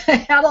God,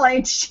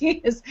 Adelaide,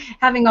 she is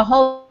having a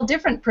whole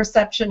different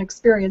perception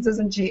experience,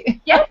 isn't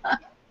she? Yes.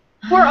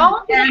 We're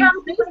all going to And have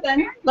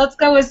Susan, let's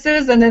go with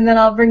Susan, and then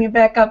I'll bring you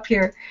back up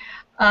here.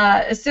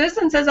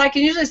 Susan says, I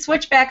can usually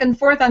switch back and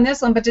forth on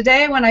this one, but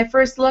today when I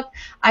first looked,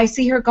 I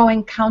see her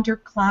going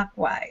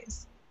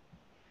counterclockwise.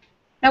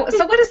 Now,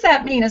 so what does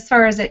that mean as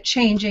far as it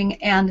changing?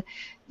 And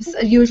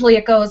usually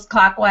it goes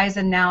clockwise,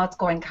 and now it's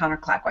going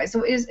counterclockwise.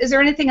 So is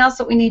there anything else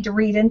that we need to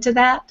read into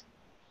that?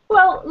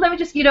 Well, let me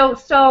just,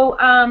 so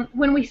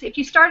if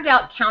you started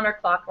out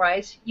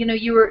counterclockwise,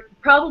 you were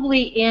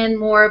probably in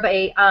more of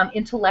a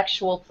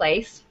intellectual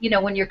place.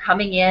 When you're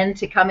coming in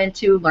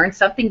to learn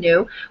something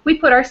new, we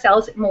put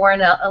ourselves more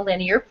in a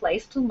linear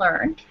place to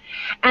learn,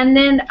 and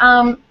then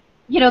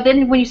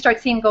then when you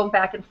start seeing going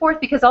back and forth,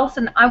 because all of a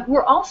sudden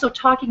we're also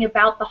talking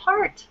about the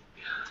heart.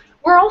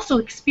 We're also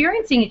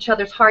experiencing each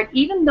other's heart,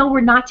 even though we're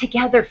not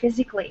together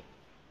physically.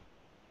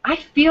 I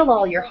feel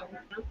all your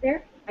heart out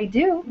there. I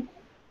do.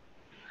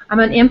 I'm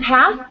an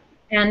empath,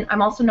 and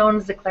I'm also known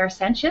as a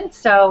clairsentient,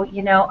 so,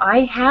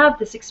 I have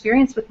this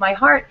experience with my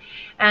heart,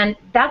 and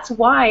that's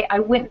why I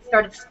went and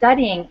started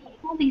studying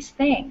all these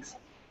things,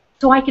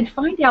 so I can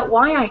find out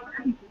why I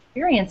have these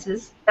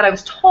experiences that I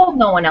was told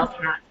no one else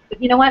has.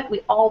 But you know what?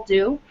 We all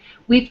do.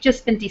 We've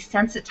just been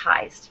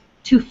desensitized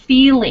to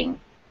feeling.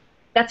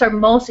 That's our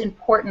most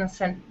important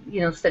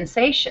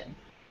sensation,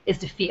 is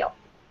to feel.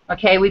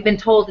 Okay? We've been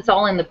told it's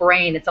all in the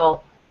brain, it's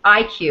all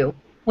IQ,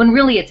 when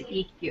really it's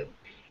EQ.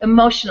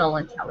 Emotional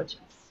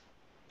intelligence.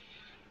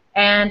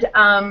 And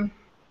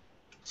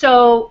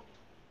so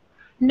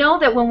know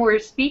that when we're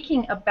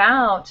speaking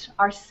about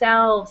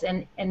ourselves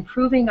and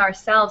improving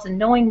ourselves and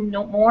knowing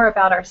more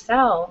about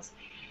ourselves,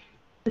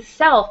 the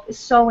self is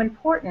so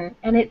important,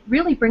 and it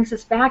really brings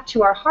us back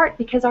to our heart,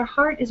 because our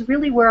heart is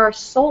really where our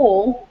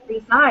soul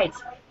resides,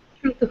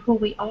 the truth of who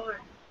we are,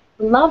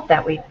 the love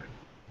that we are.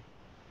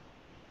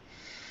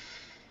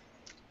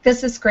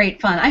 This is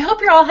great fun. I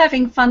hope you're all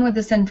having fun with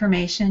this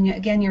information.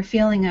 Again, you're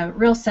feeling a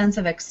real sense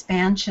of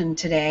expansion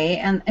today,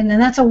 and then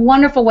that's a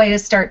wonderful way to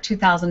start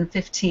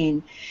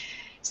 2015.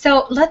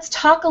 So let's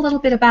talk a little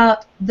bit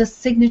about the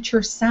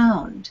signature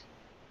sound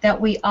that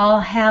we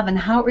all have and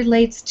how it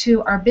relates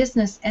to our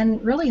business,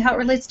 and really how it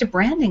relates to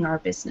branding our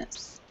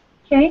business.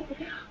 Okay.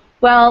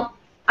 Well,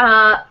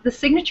 the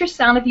signature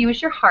sound of you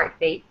is your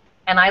heartbeat,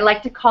 and I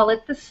like to call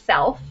it the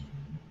self,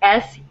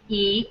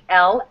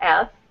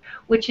 SELF,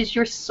 which is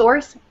your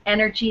source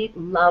energy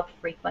love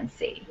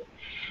frequency.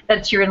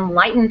 That's your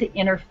enlightened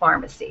inner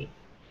pharmacy.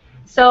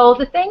 So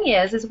the thing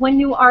is when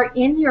you are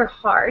in your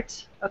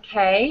heart,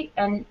 okay,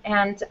 and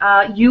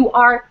you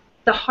are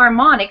the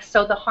harmonics,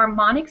 so the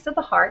harmonics of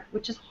the heart,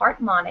 which is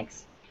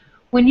HeartMonics,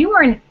 when you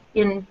are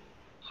in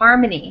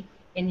harmony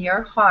in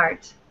your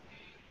heart,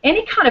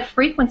 any kind of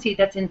frequency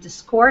that's in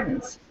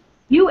discordance,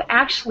 you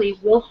actually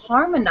will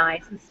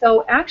harmonize. And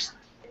so actually,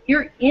 if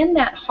you're in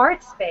that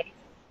heart space,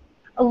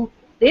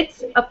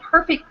 it's a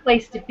perfect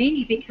place to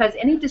be, because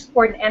any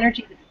discordant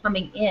energy that's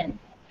coming in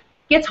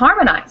gets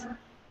harmonized.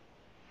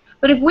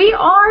 But if we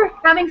are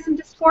having some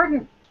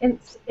discordant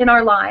in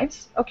our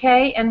lives,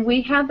 okay, and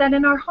we have that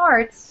in our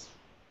hearts,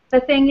 the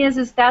thing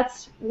is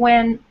that's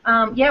when,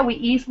 we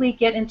easily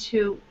get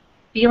into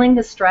feeling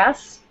the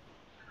stress.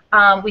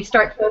 We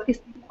start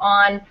focusing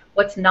on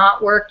what's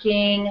not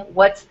working,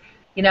 a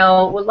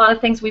lot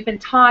of things we've been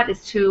taught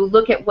is to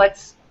look at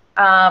what's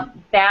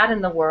bad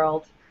in the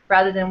world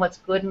rather than what's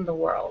good in the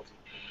world,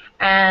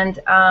 and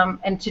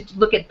to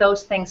look at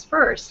those things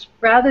first,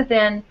 rather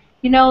than,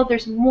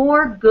 there's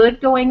more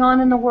good going on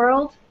in the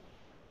world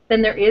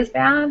than there is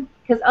bad,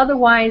 because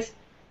otherwise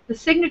the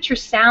signature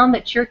sound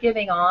that you're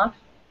giving off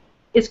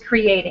is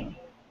creating.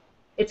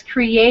 It's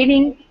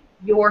creating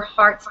your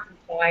heart's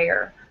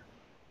desire.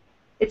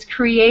 It's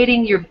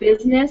creating your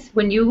business.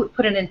 When you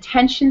put an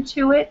intention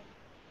to it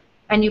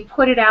and you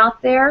put it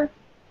out there,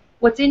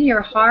 what's in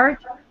your heart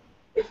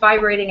is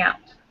vibrating out.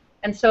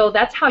 And so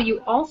that's how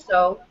you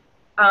also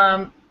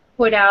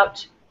put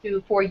out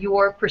for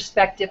your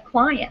prospective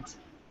client.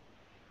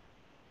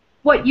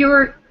 What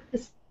you're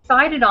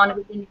decided on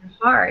within your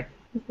heart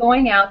is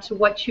going out to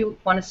what you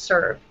want to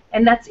serve,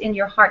 and that's in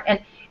your heart.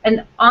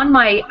 And on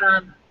my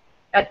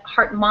at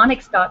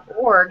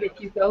HeartMonics.org, if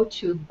you go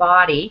to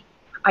body,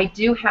 I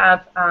do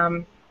have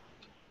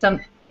some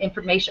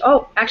information.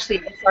 Oh, actually,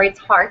 I'm sorry, it's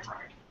heart.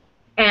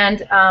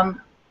 And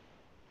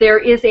there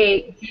is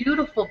a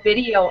beautiful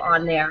video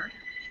on there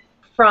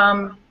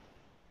from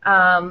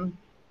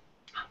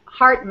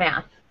Heart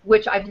Math,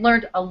 which I've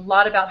learned a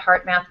lot about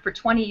Heart Math for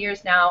 20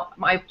 years now.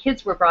 My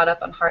kids were brought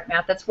up on Heart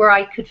Math. That's where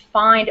I could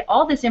find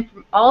all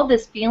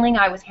this feeling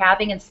I was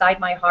having inside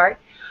my heart.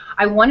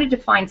 I wanted to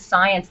find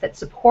science that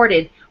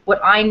supported what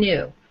I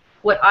knew,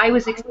 what I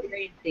was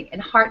experiencing,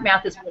 and Heart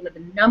Math is one of the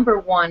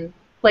 #1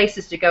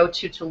 places to go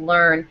to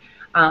learn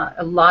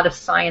a lot of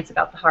science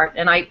about the heart.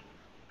 And I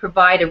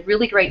provide a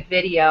really great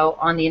video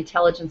on the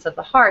intelligence of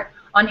the heart,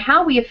 on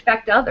how we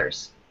affect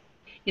others,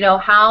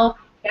 how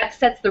that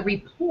sets the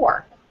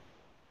rapport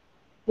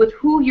with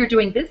who you're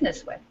doing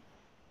business with.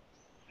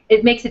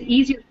 It makes it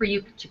easier for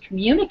you to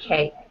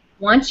communicate.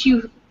 Once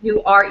you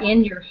are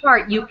in your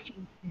heart, you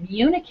can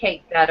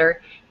communicate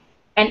better,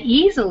 and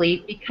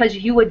easily, because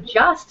you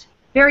adjust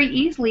very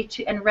easily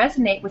to and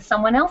resonate with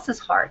someone else's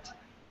heart.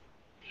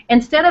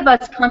 Instead of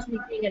us constantly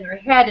being in our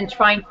head and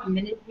trying to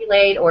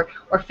manipulate or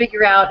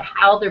figure out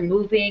how they're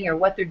moving or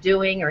what they're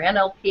doing or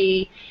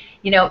NLP,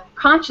 you know,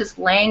 conscious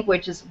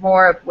language is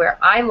more of where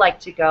I like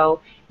to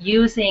go,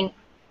 using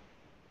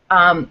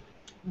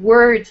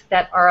words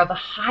that are of a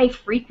high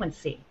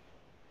frequency.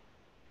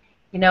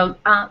 You know,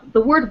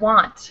 the word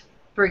want,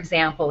 for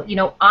example, you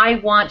know, I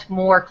want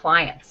more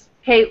clients.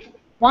 Okay,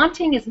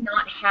 wanting is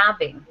not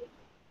having.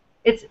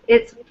 It's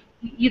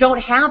you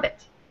don't have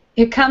it.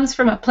 It comes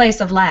from a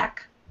place of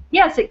lack.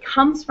 Yes, it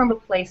comes from a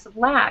place of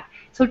lack.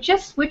 So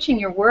just switching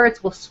your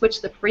words will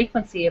switch the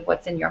frequency of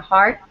what's in your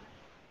heart.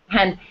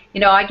 And,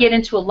 you know, I get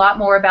into a lot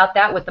more about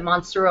that with the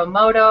Masaru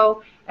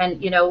Emoto,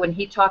 and, you know, when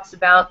he talks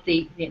about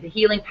the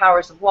healing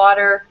powers of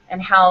water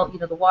and how, you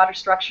know, the water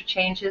structure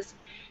changes.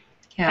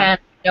 Yeah. And,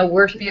 you know,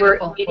 we're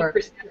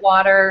 80%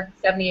 water,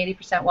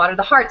 70-80% water.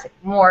 The heart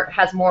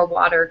has more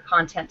water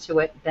content to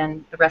it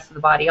than the rest of the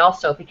body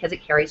also, because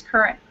it carries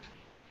current.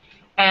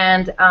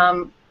 And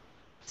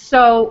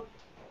so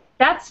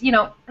that's, you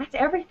know, that's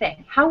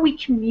everything. How we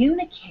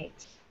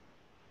communicate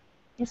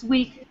is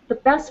the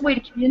best way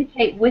to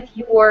communicate with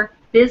your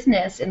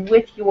business and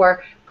with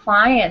your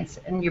clients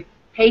and your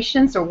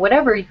patients or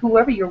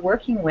whoever you're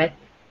working with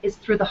is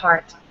through the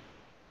heart.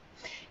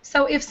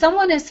 So if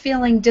someone is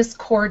feeling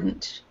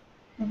discordant,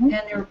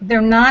 and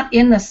they're not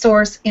in the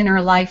source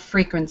inner life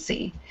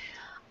frequency,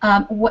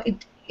 what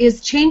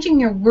is changing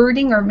your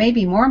wording, or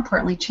maybe more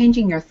importantly,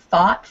 changing your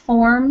thought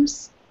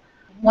forms,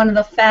 one of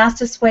the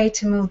fastest way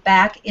to move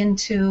back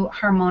into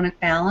harmonic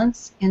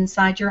balance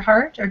inside your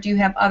heart? Or do you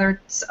have other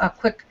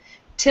quick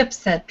tips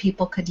that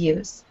people could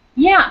use?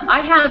 Yeah, I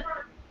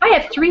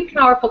have 3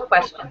 powerful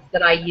questions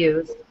that I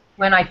use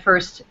when I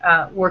first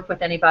work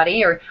with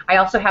anybody, or I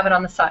also have it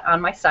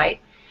on my site.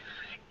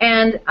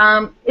 And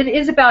it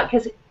is about,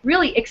 because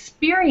really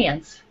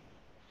experience,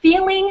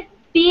 feeling,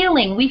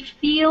 we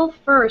feel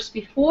first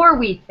before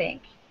we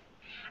think.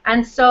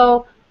 And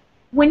so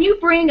when you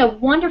bring a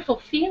wonderful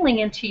feeling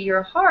into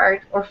your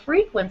heart or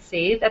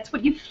frequency, that's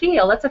what you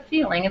feel. That's a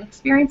feeling, and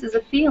experience is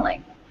a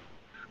feeling.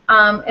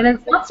 And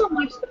it's not so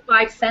much the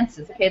 5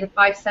 senses. Okay, the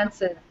 5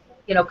 senses,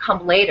 you know,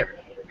 come later.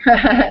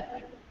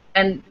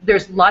 And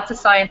there's lots of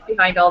science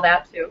behind all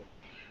that too.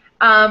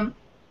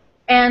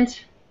 And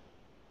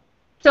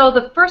so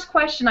the first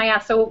question I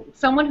ask, so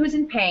someone who's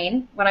in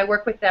pain, when I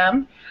work with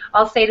them,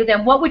 I'll say to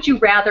them, what would you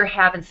rather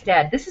have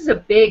instead? This is a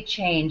big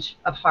change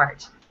of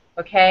heart,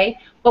 okay?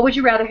 What would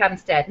you rather have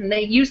instead? And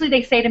usually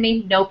they say to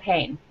me, no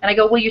pain. And I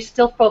go, well, you're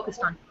still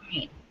focused on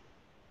pain.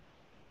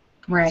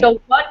 Right.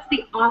 So what's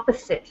the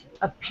opposite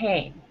of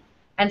pain?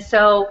 And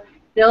so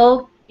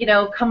they'll, you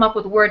know, come up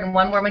with a word, and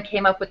one woman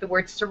came up with the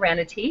word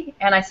serenity,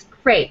 and I said,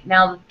 great.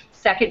 Now the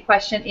second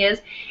question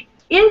is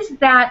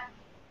that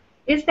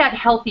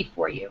healthy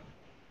for you?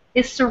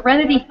 Is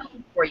serenity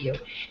healthy for you?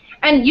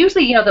 And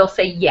usually, you know, they'll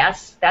say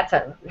yes, that's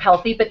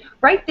healthy. But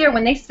right there,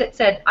 when they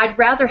said, I'd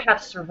rather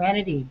have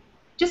serenity,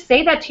 just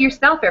say that to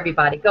yourself,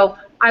 everybody. Go,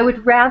 I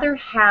would rather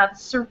have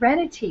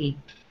serenity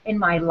in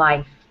my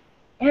life,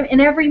 in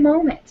every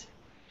moment.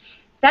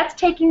 That's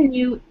taking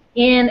you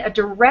in a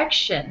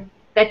direction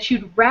that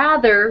you'd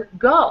rather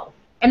go.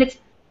 And it's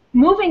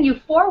moving you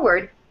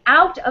forward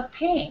out of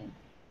pain.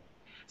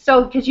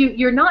 So, because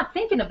you're not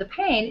thinking of the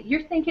pain,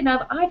 you're thinking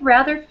of, I'd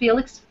rather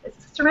feel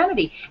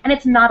serenity. And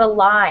it's not a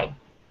lie.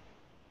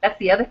 That's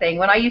the other thing.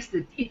 When I used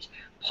to teach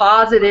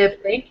positive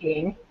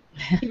thinking,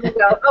 people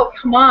go, oh,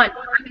 come on,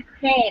 I'm in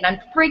pain. I'm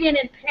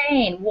friggin' in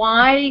pain.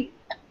 Why?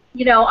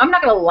 You know, I'm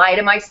not going to lie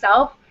to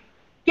myself.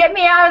 Get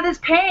me out of this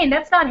pain.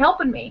 That's not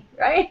helping me,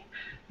 right?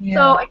 Yeah.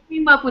 So I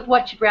came up with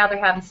what you'd rather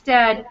have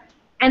instead,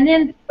 and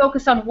then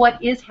focus on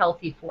what is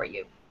healthy for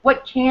you.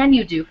 What can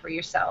you do for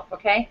yourself,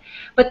 okay?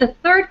 But the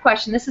third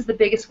question, this is the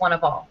biggest one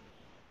of all.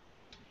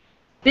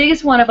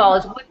 Biggest one of all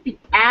is, what's the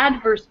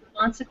adverse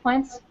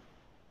consequence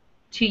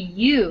to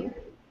you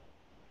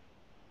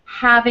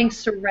having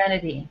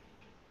serenity?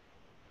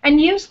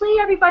 And usually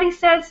everybody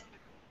says,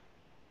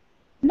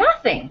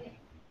 nothing.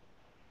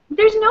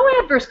 There's no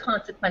adverse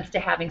consequence to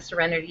having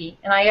serenity.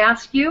 And I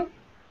ask you,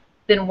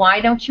 then why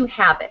don't you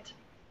have it?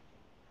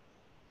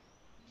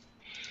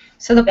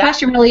 So the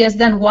question really is,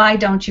 then why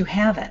don't you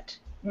have it?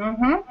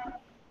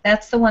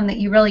 That's the one that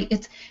you really,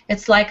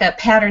 it's like a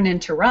pattern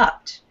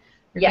interrupt.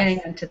 You're getting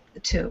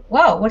into,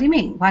 whoa, what do you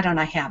mean, why don't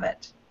I have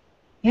it?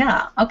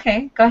 Yeah,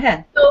 okay, go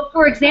ahead. So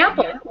for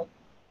example,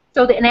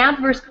 an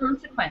adverse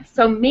consequence.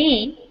 So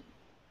me,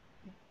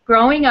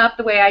 growing up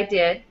the way I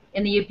did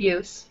in the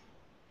abuse,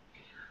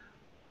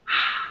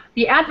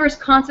 the adverse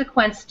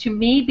consequence to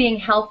me being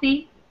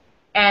healthy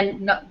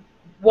and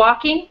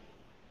walking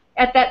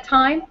at that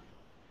time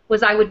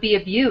was I would be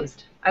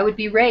abused. I would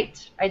be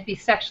raped. I'd be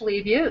sexually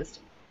abused.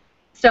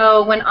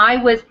 So when I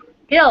was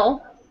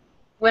ill,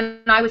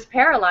 when I was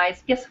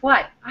paralyzed, guess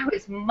what? I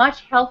was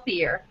much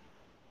healthier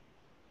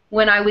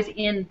when I was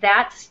in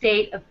that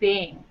state of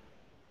being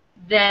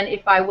than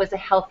if I was a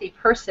healthy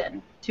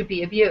person to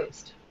be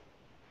abused.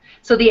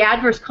 So the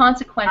adverse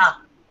consequence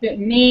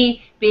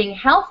Me being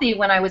healthy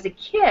when I was a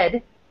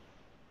kid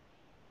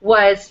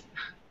was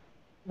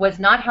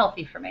not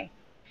healthy for me.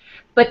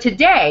 But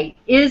today,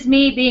 is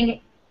me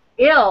being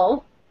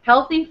ill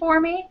healthy for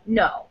me?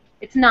 No,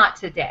 it's not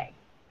today.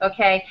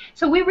 Okay?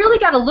 So we really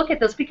got to look at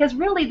those, because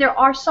really there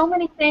are so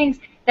many things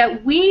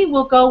that we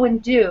will go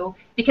and do,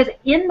 because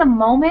in the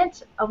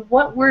moment of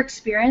what we're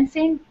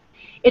experiencing,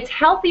 it's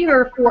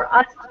healthier for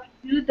us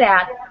to do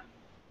that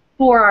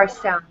for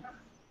ourselves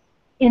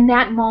in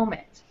that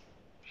moment.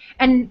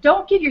 And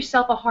don't give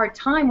yourself a hard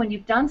time when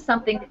you've done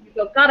something that you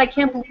go, God, I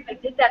can't believe I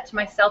did that to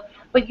myself,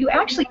 but you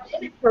actually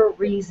did it for a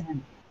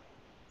reason.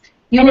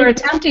 You were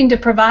attempting to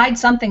provide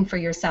something for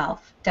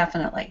yourself,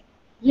 definitely.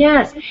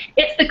 Yes.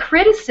 It's the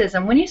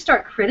criticism. When you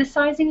start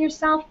criticizing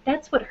yourself,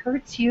 that's what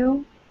hurts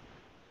you.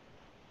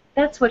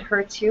 That's what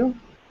hurts you.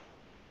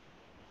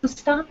 So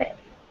stop it.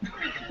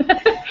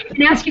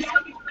 And ask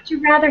yourself what would you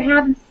rather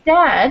have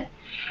instead,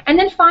 and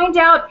then find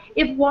out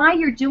if why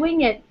you're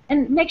doing it,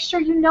 and make sure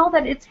you know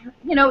that it's,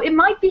 it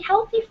might be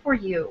healthy for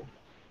you.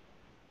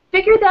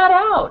 Figure that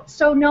out.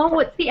 So know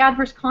what's the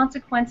adverse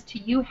consequence to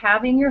you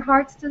having your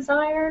heart's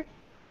desire.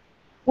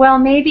 Well,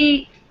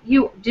 maybe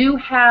you do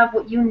have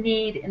what you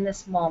need in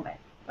this moment,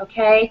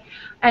 okay?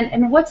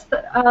 And what's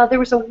the, there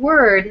was a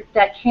word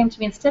that came to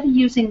me, instead of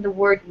using the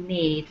word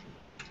need.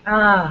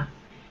 I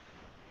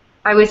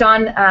was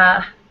on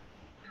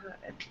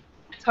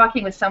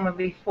talking with someone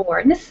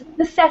before.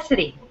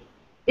 Necessity.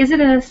 Is it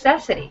a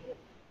necessity?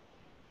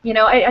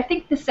 I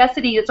think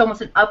necessity is almost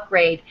an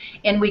upgrade,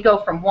 and we go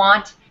from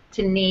want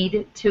to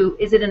need to,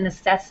 is it a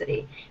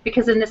necessity?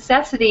 Because a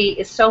necessity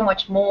is so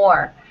much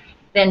more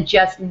than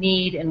just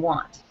need and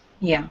want.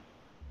 Yeah.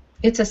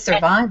 It's a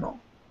survival.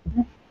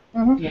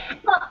 Yeah.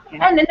 Well,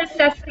 and the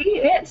necessity,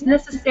 it's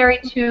necessary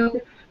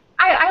to,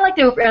 I like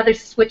to rather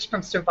switch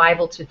from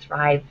survival to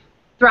thrive.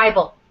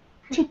 Thrival.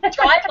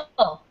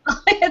 Thrival.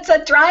 It's a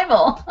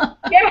thrival.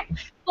 Yeah.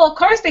 Well, of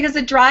course, because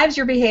it drives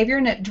your behavior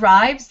and it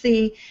drives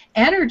the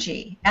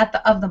energy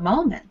of the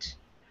moment.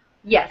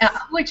 Yes.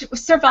 Which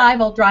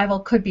survival,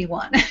 thrival could be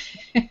one.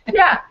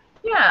 Yeah.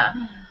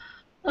 Yeah.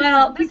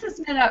 Well, this has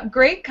been a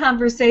great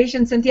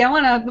conversation, Cynthia. I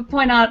want to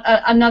point out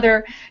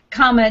another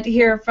comment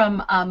here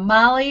from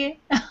Molly.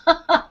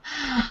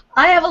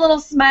 I have a little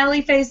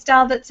smiley face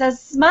doll that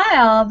says,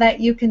 "Smile that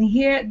you can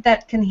hear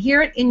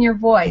it in your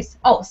voice."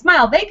 Oh,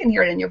 smile, they can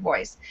hear it in your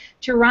voice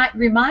to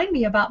remind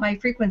me about my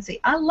frequency.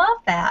 I love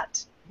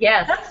that.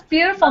 Yes. That's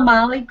beautiful,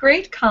 Molly.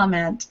 Great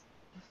comment.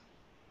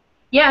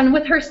 Yeah, and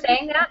with her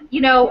saying that,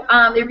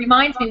 it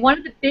reminds me, one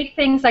of the big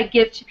things I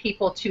give to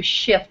people to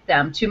shift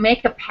them, to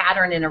make a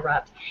pattern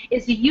interrupt,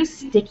 is to use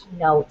sticky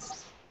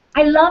notes.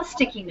 I love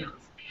sticky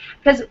notes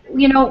because,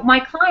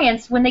 my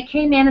clients, when they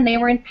came in and they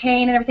were in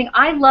pain and everything,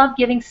 I love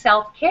giving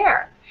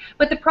self-care.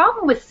 But the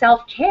problem with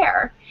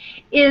self-care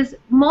is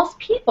most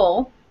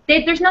people,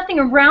 there's nothing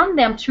around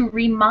them to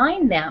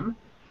remind them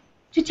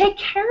to take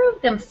care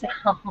of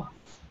themselves.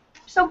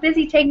 They're so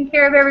busy taking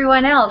care of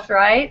everyone else,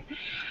 right?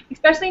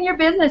 Especially in your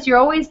business, you're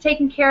always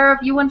taking care of,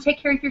 you want to take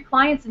care of your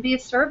clients and be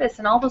of service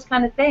and all those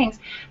kind of things.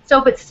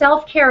 So, but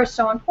self-care is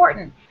so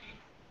important.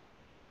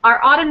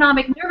 Our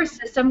autonomic nervous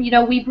system,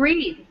 we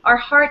breathe, our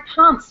heart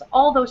pumps,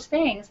 all those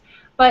things.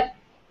 But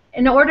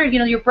in order,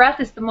 your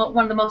breath is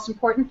one of the most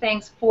important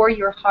things for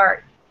your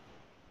heart.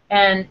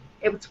 And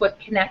it's what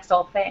connects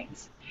all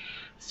things.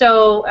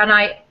 So, and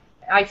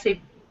I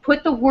say,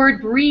 put the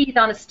word breathe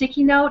on a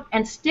sticky note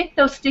and stick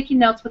those sticky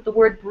notes with the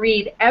word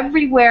breathe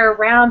everywhere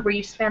around where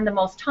you spend the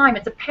most time.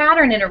 It's a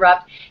pattern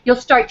interrupt. You'll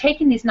start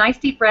taking these nice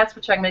deep breaths,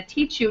 which I'm going to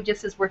teach you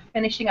just as we're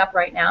finishing up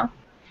right now.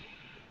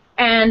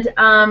 And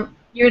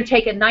you're going to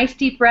take a nice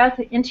deep breath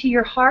into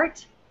your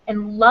heart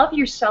and love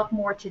yourself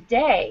more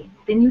today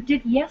than you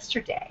did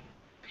yesterday.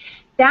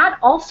 That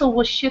also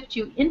will shift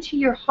you into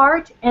your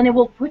heart, and it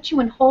will put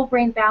you in whole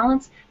brain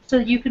balance so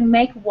that you can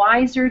make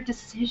wiser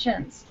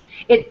decisions.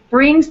 It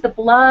brings the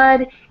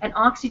blood and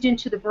oxygen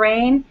to the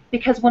brain,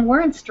 because when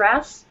we're in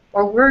stress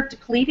or we're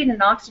depleted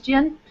in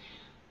oxygen,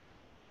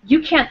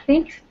 you can't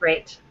think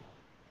straight.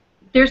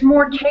 There's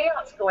more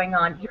chaos going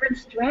on. You're in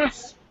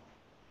stress.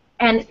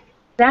 And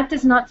that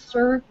does not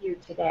serve you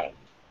today.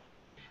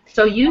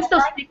 So use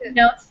those sticky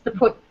notes to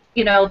put,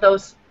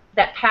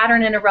 that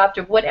pattern interrupt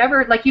or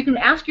whatever. Like, you can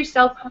ask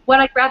yourself what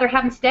I'd rather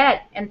have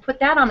instead and put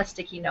that on a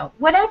sticky note.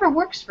 Whatever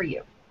works for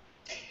you.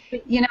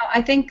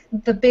 I think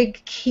the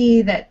big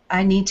key that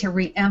I need to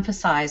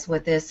re-emphasize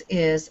with this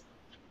is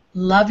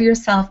love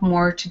yourself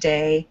more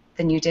today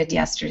than you did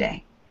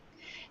yesterday.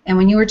 And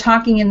when you were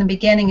talking in the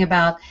beginning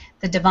about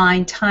the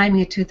divine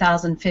timing of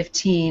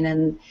 2015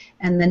 and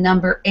the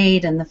number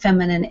 8 and the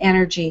feminine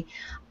energy,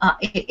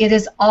 it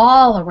is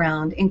all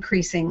around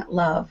increasing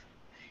love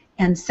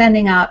and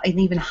sending out an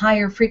even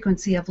higher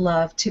frequency of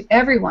love to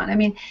everyone. I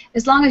mean,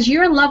 as long as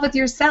you're in love with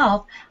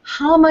yourself,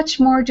 how much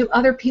more do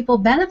other people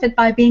benefit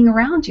by being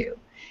around you?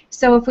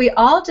 So if we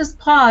all just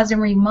paused and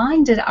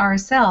reminded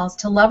ourselves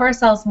to love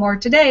ourselves more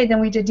today than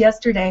we did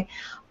yesterday,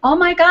 oh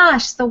my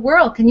gosh, the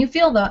world, can you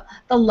feel the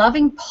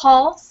loving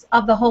pulse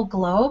of the whole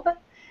globe?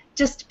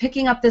 just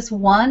picking up this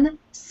one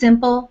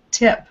simple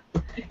tip.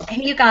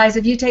 Hey, you guys,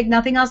 if you take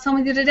nothing else home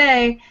with you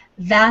today,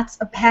 that's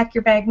a pack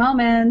your bag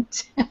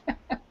moment.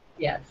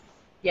 Yes.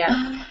 Yes.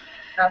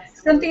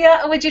 Absolutely.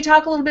 Cynthia, would you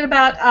talk a little bit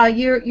about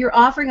you're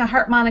offering a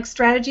HeartMonics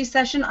strategy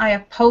session? I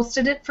have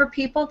posted it for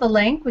people, the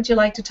link. Would you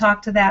like to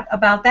talk to that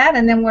about that?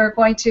 And then we're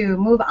going to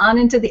move on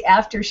into the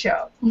after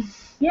show.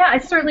 Yeah, I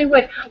certainly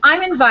would.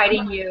 I'm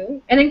inviting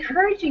you and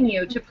encouraging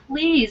you to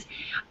please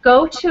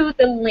go to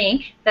the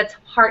link that's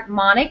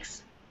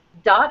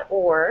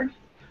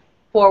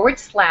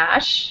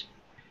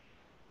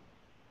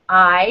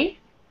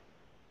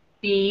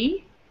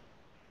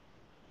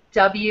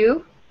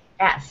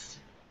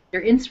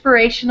Your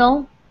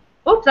inspirational,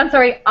 oops, I'm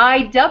sorry,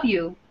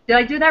 IW. Did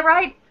I do that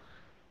right?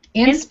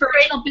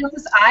 Inspirational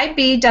Business,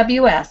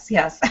 IBWS,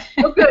 yes.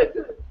 Oh,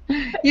 good.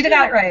 You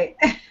got it right.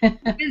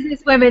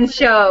 Business Women's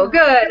Show.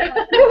 Good.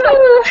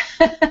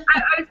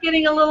 I was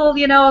getting a little,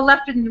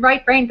 left and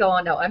right brain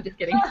going. No, I'm just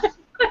kidding.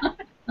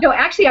 No,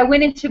 actually, I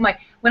went into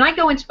when I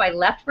go into my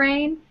left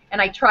brain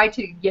and I try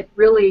to get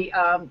really,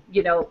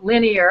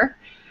 linear,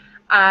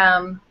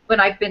 when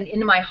I've been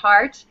into my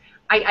heart,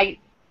 I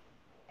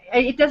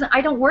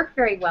don't work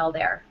very well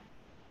there.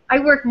 I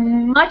work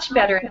much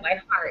better in my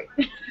heart.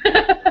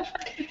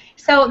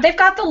 So they've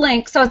got the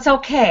link, so it's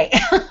okay,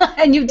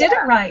 and you did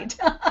it right.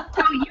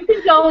 So you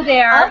can go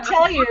there. I'll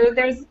tell you,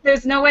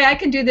 there's no way I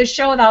can do this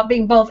show without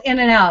being both in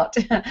and out,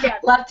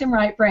 yes. Left and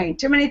right brain.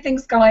 Too many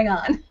things going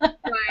on.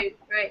 Right.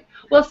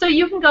 Well, so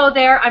you can go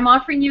there. I'm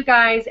offering you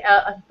guys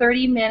a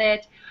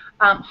 30-minute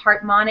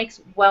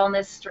HeartMonics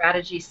wellness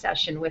strategy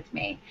session with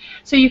me,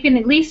 so you can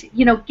at least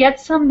get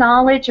some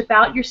knowledge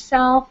about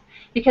yourself,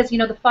 because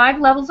the 5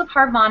 levels of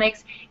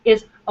HeartMonics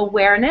is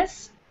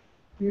awareness,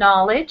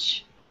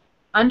 knowledge,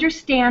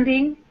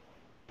 understanding,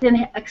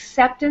 then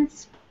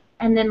acceptance,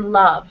 and then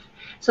love.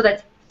 So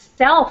that's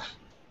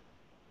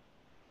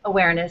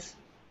self-awareness,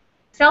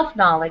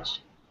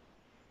 self-knowledge,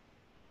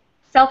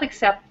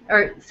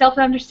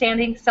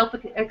 self-understanding,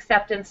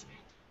 self-acceptance,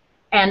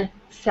 and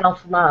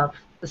self-love.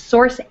 The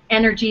source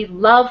energy,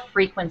 love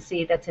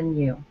frequency that's in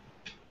you.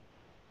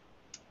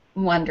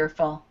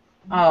 Wonderful.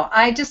 Oh,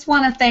 I just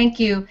want to thank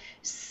you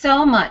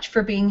so much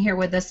for being here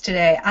with us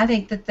today. I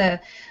think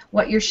that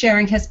what you're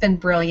sharing has been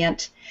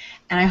brilliant,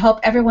 and I hope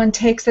everyone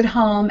takes it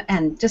home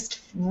and just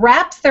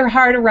wraps their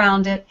heart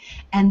around it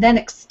and then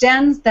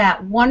extends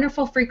that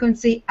wonderful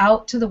frequency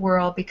out to the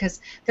world,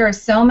 because there are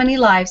so many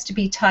lives to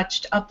be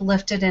touched,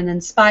 uplifted, and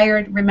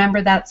inspired.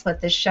 Remember, that's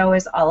what this show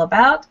is all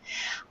about.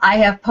 I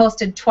have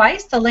posted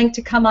twice the link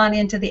to come on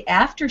into the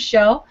after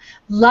show.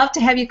 Love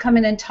to have you come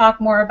in and talk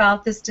more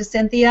about this to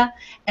Cynthia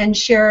and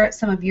share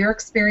some of your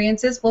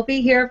experiences. We'll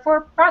be here for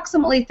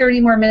approximately 30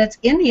 more minutes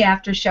in the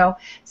after show,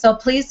 so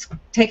please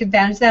take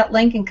advantage of that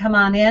link and come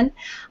on in.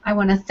 I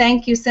want to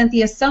thank you,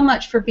 Cynthia, so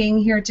much for being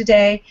here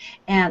today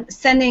and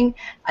sending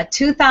a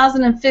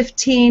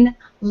 2015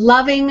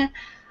 loving,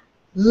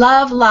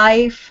 love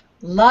life,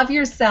 love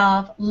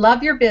yourself,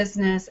 love your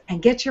business,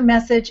 and get your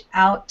message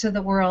out to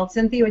the world.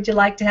 Cynthia, would you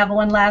like to have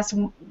one last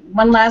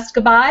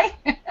goodbye?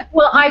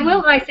 Well, I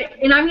will.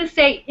 And I'm going to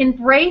say,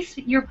 embrace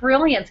your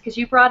brilliance, because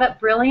you brought up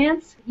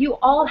brilliance. You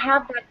all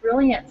have that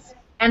brilliance.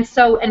 And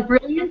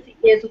brilliance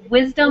is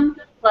wisdom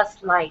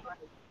plus light.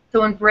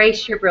 So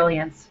embrace your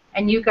brilliance.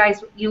 And you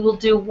guys, you will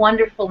do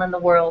wonderful in the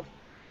world.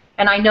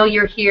 And I know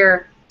you're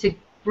here to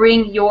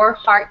bring your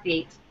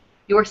heartbeat,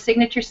 your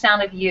signature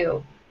sound of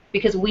you,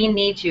 because we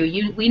need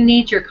you. We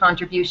need your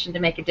contribution to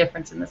make a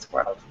difference in this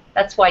world.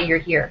 That's why you're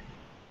here.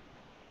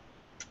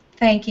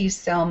 Thank you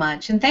so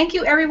much. And thank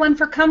you, everyone,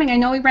 for coming. I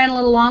know we ran a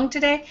little long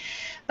today,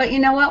 but you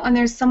know what? When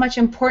there's so much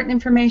important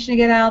information to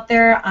get out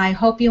there, I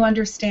hope you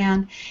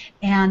understand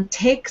and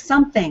take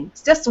something,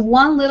 just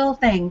one little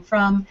thing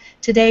from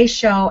today's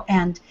show,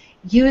 and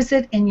use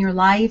it in your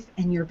life,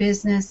 in your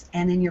business,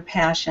 and in your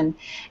passion.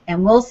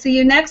 And we'll see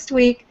you next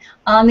week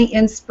on the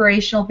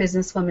Inspirational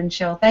Businesswoman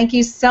Show. Thank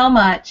you so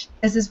much.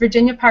 This is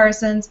Virginia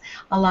Parsons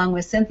along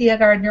with Cynthia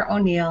Gardner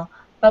O'Neill.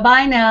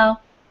 Bye-bye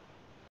now.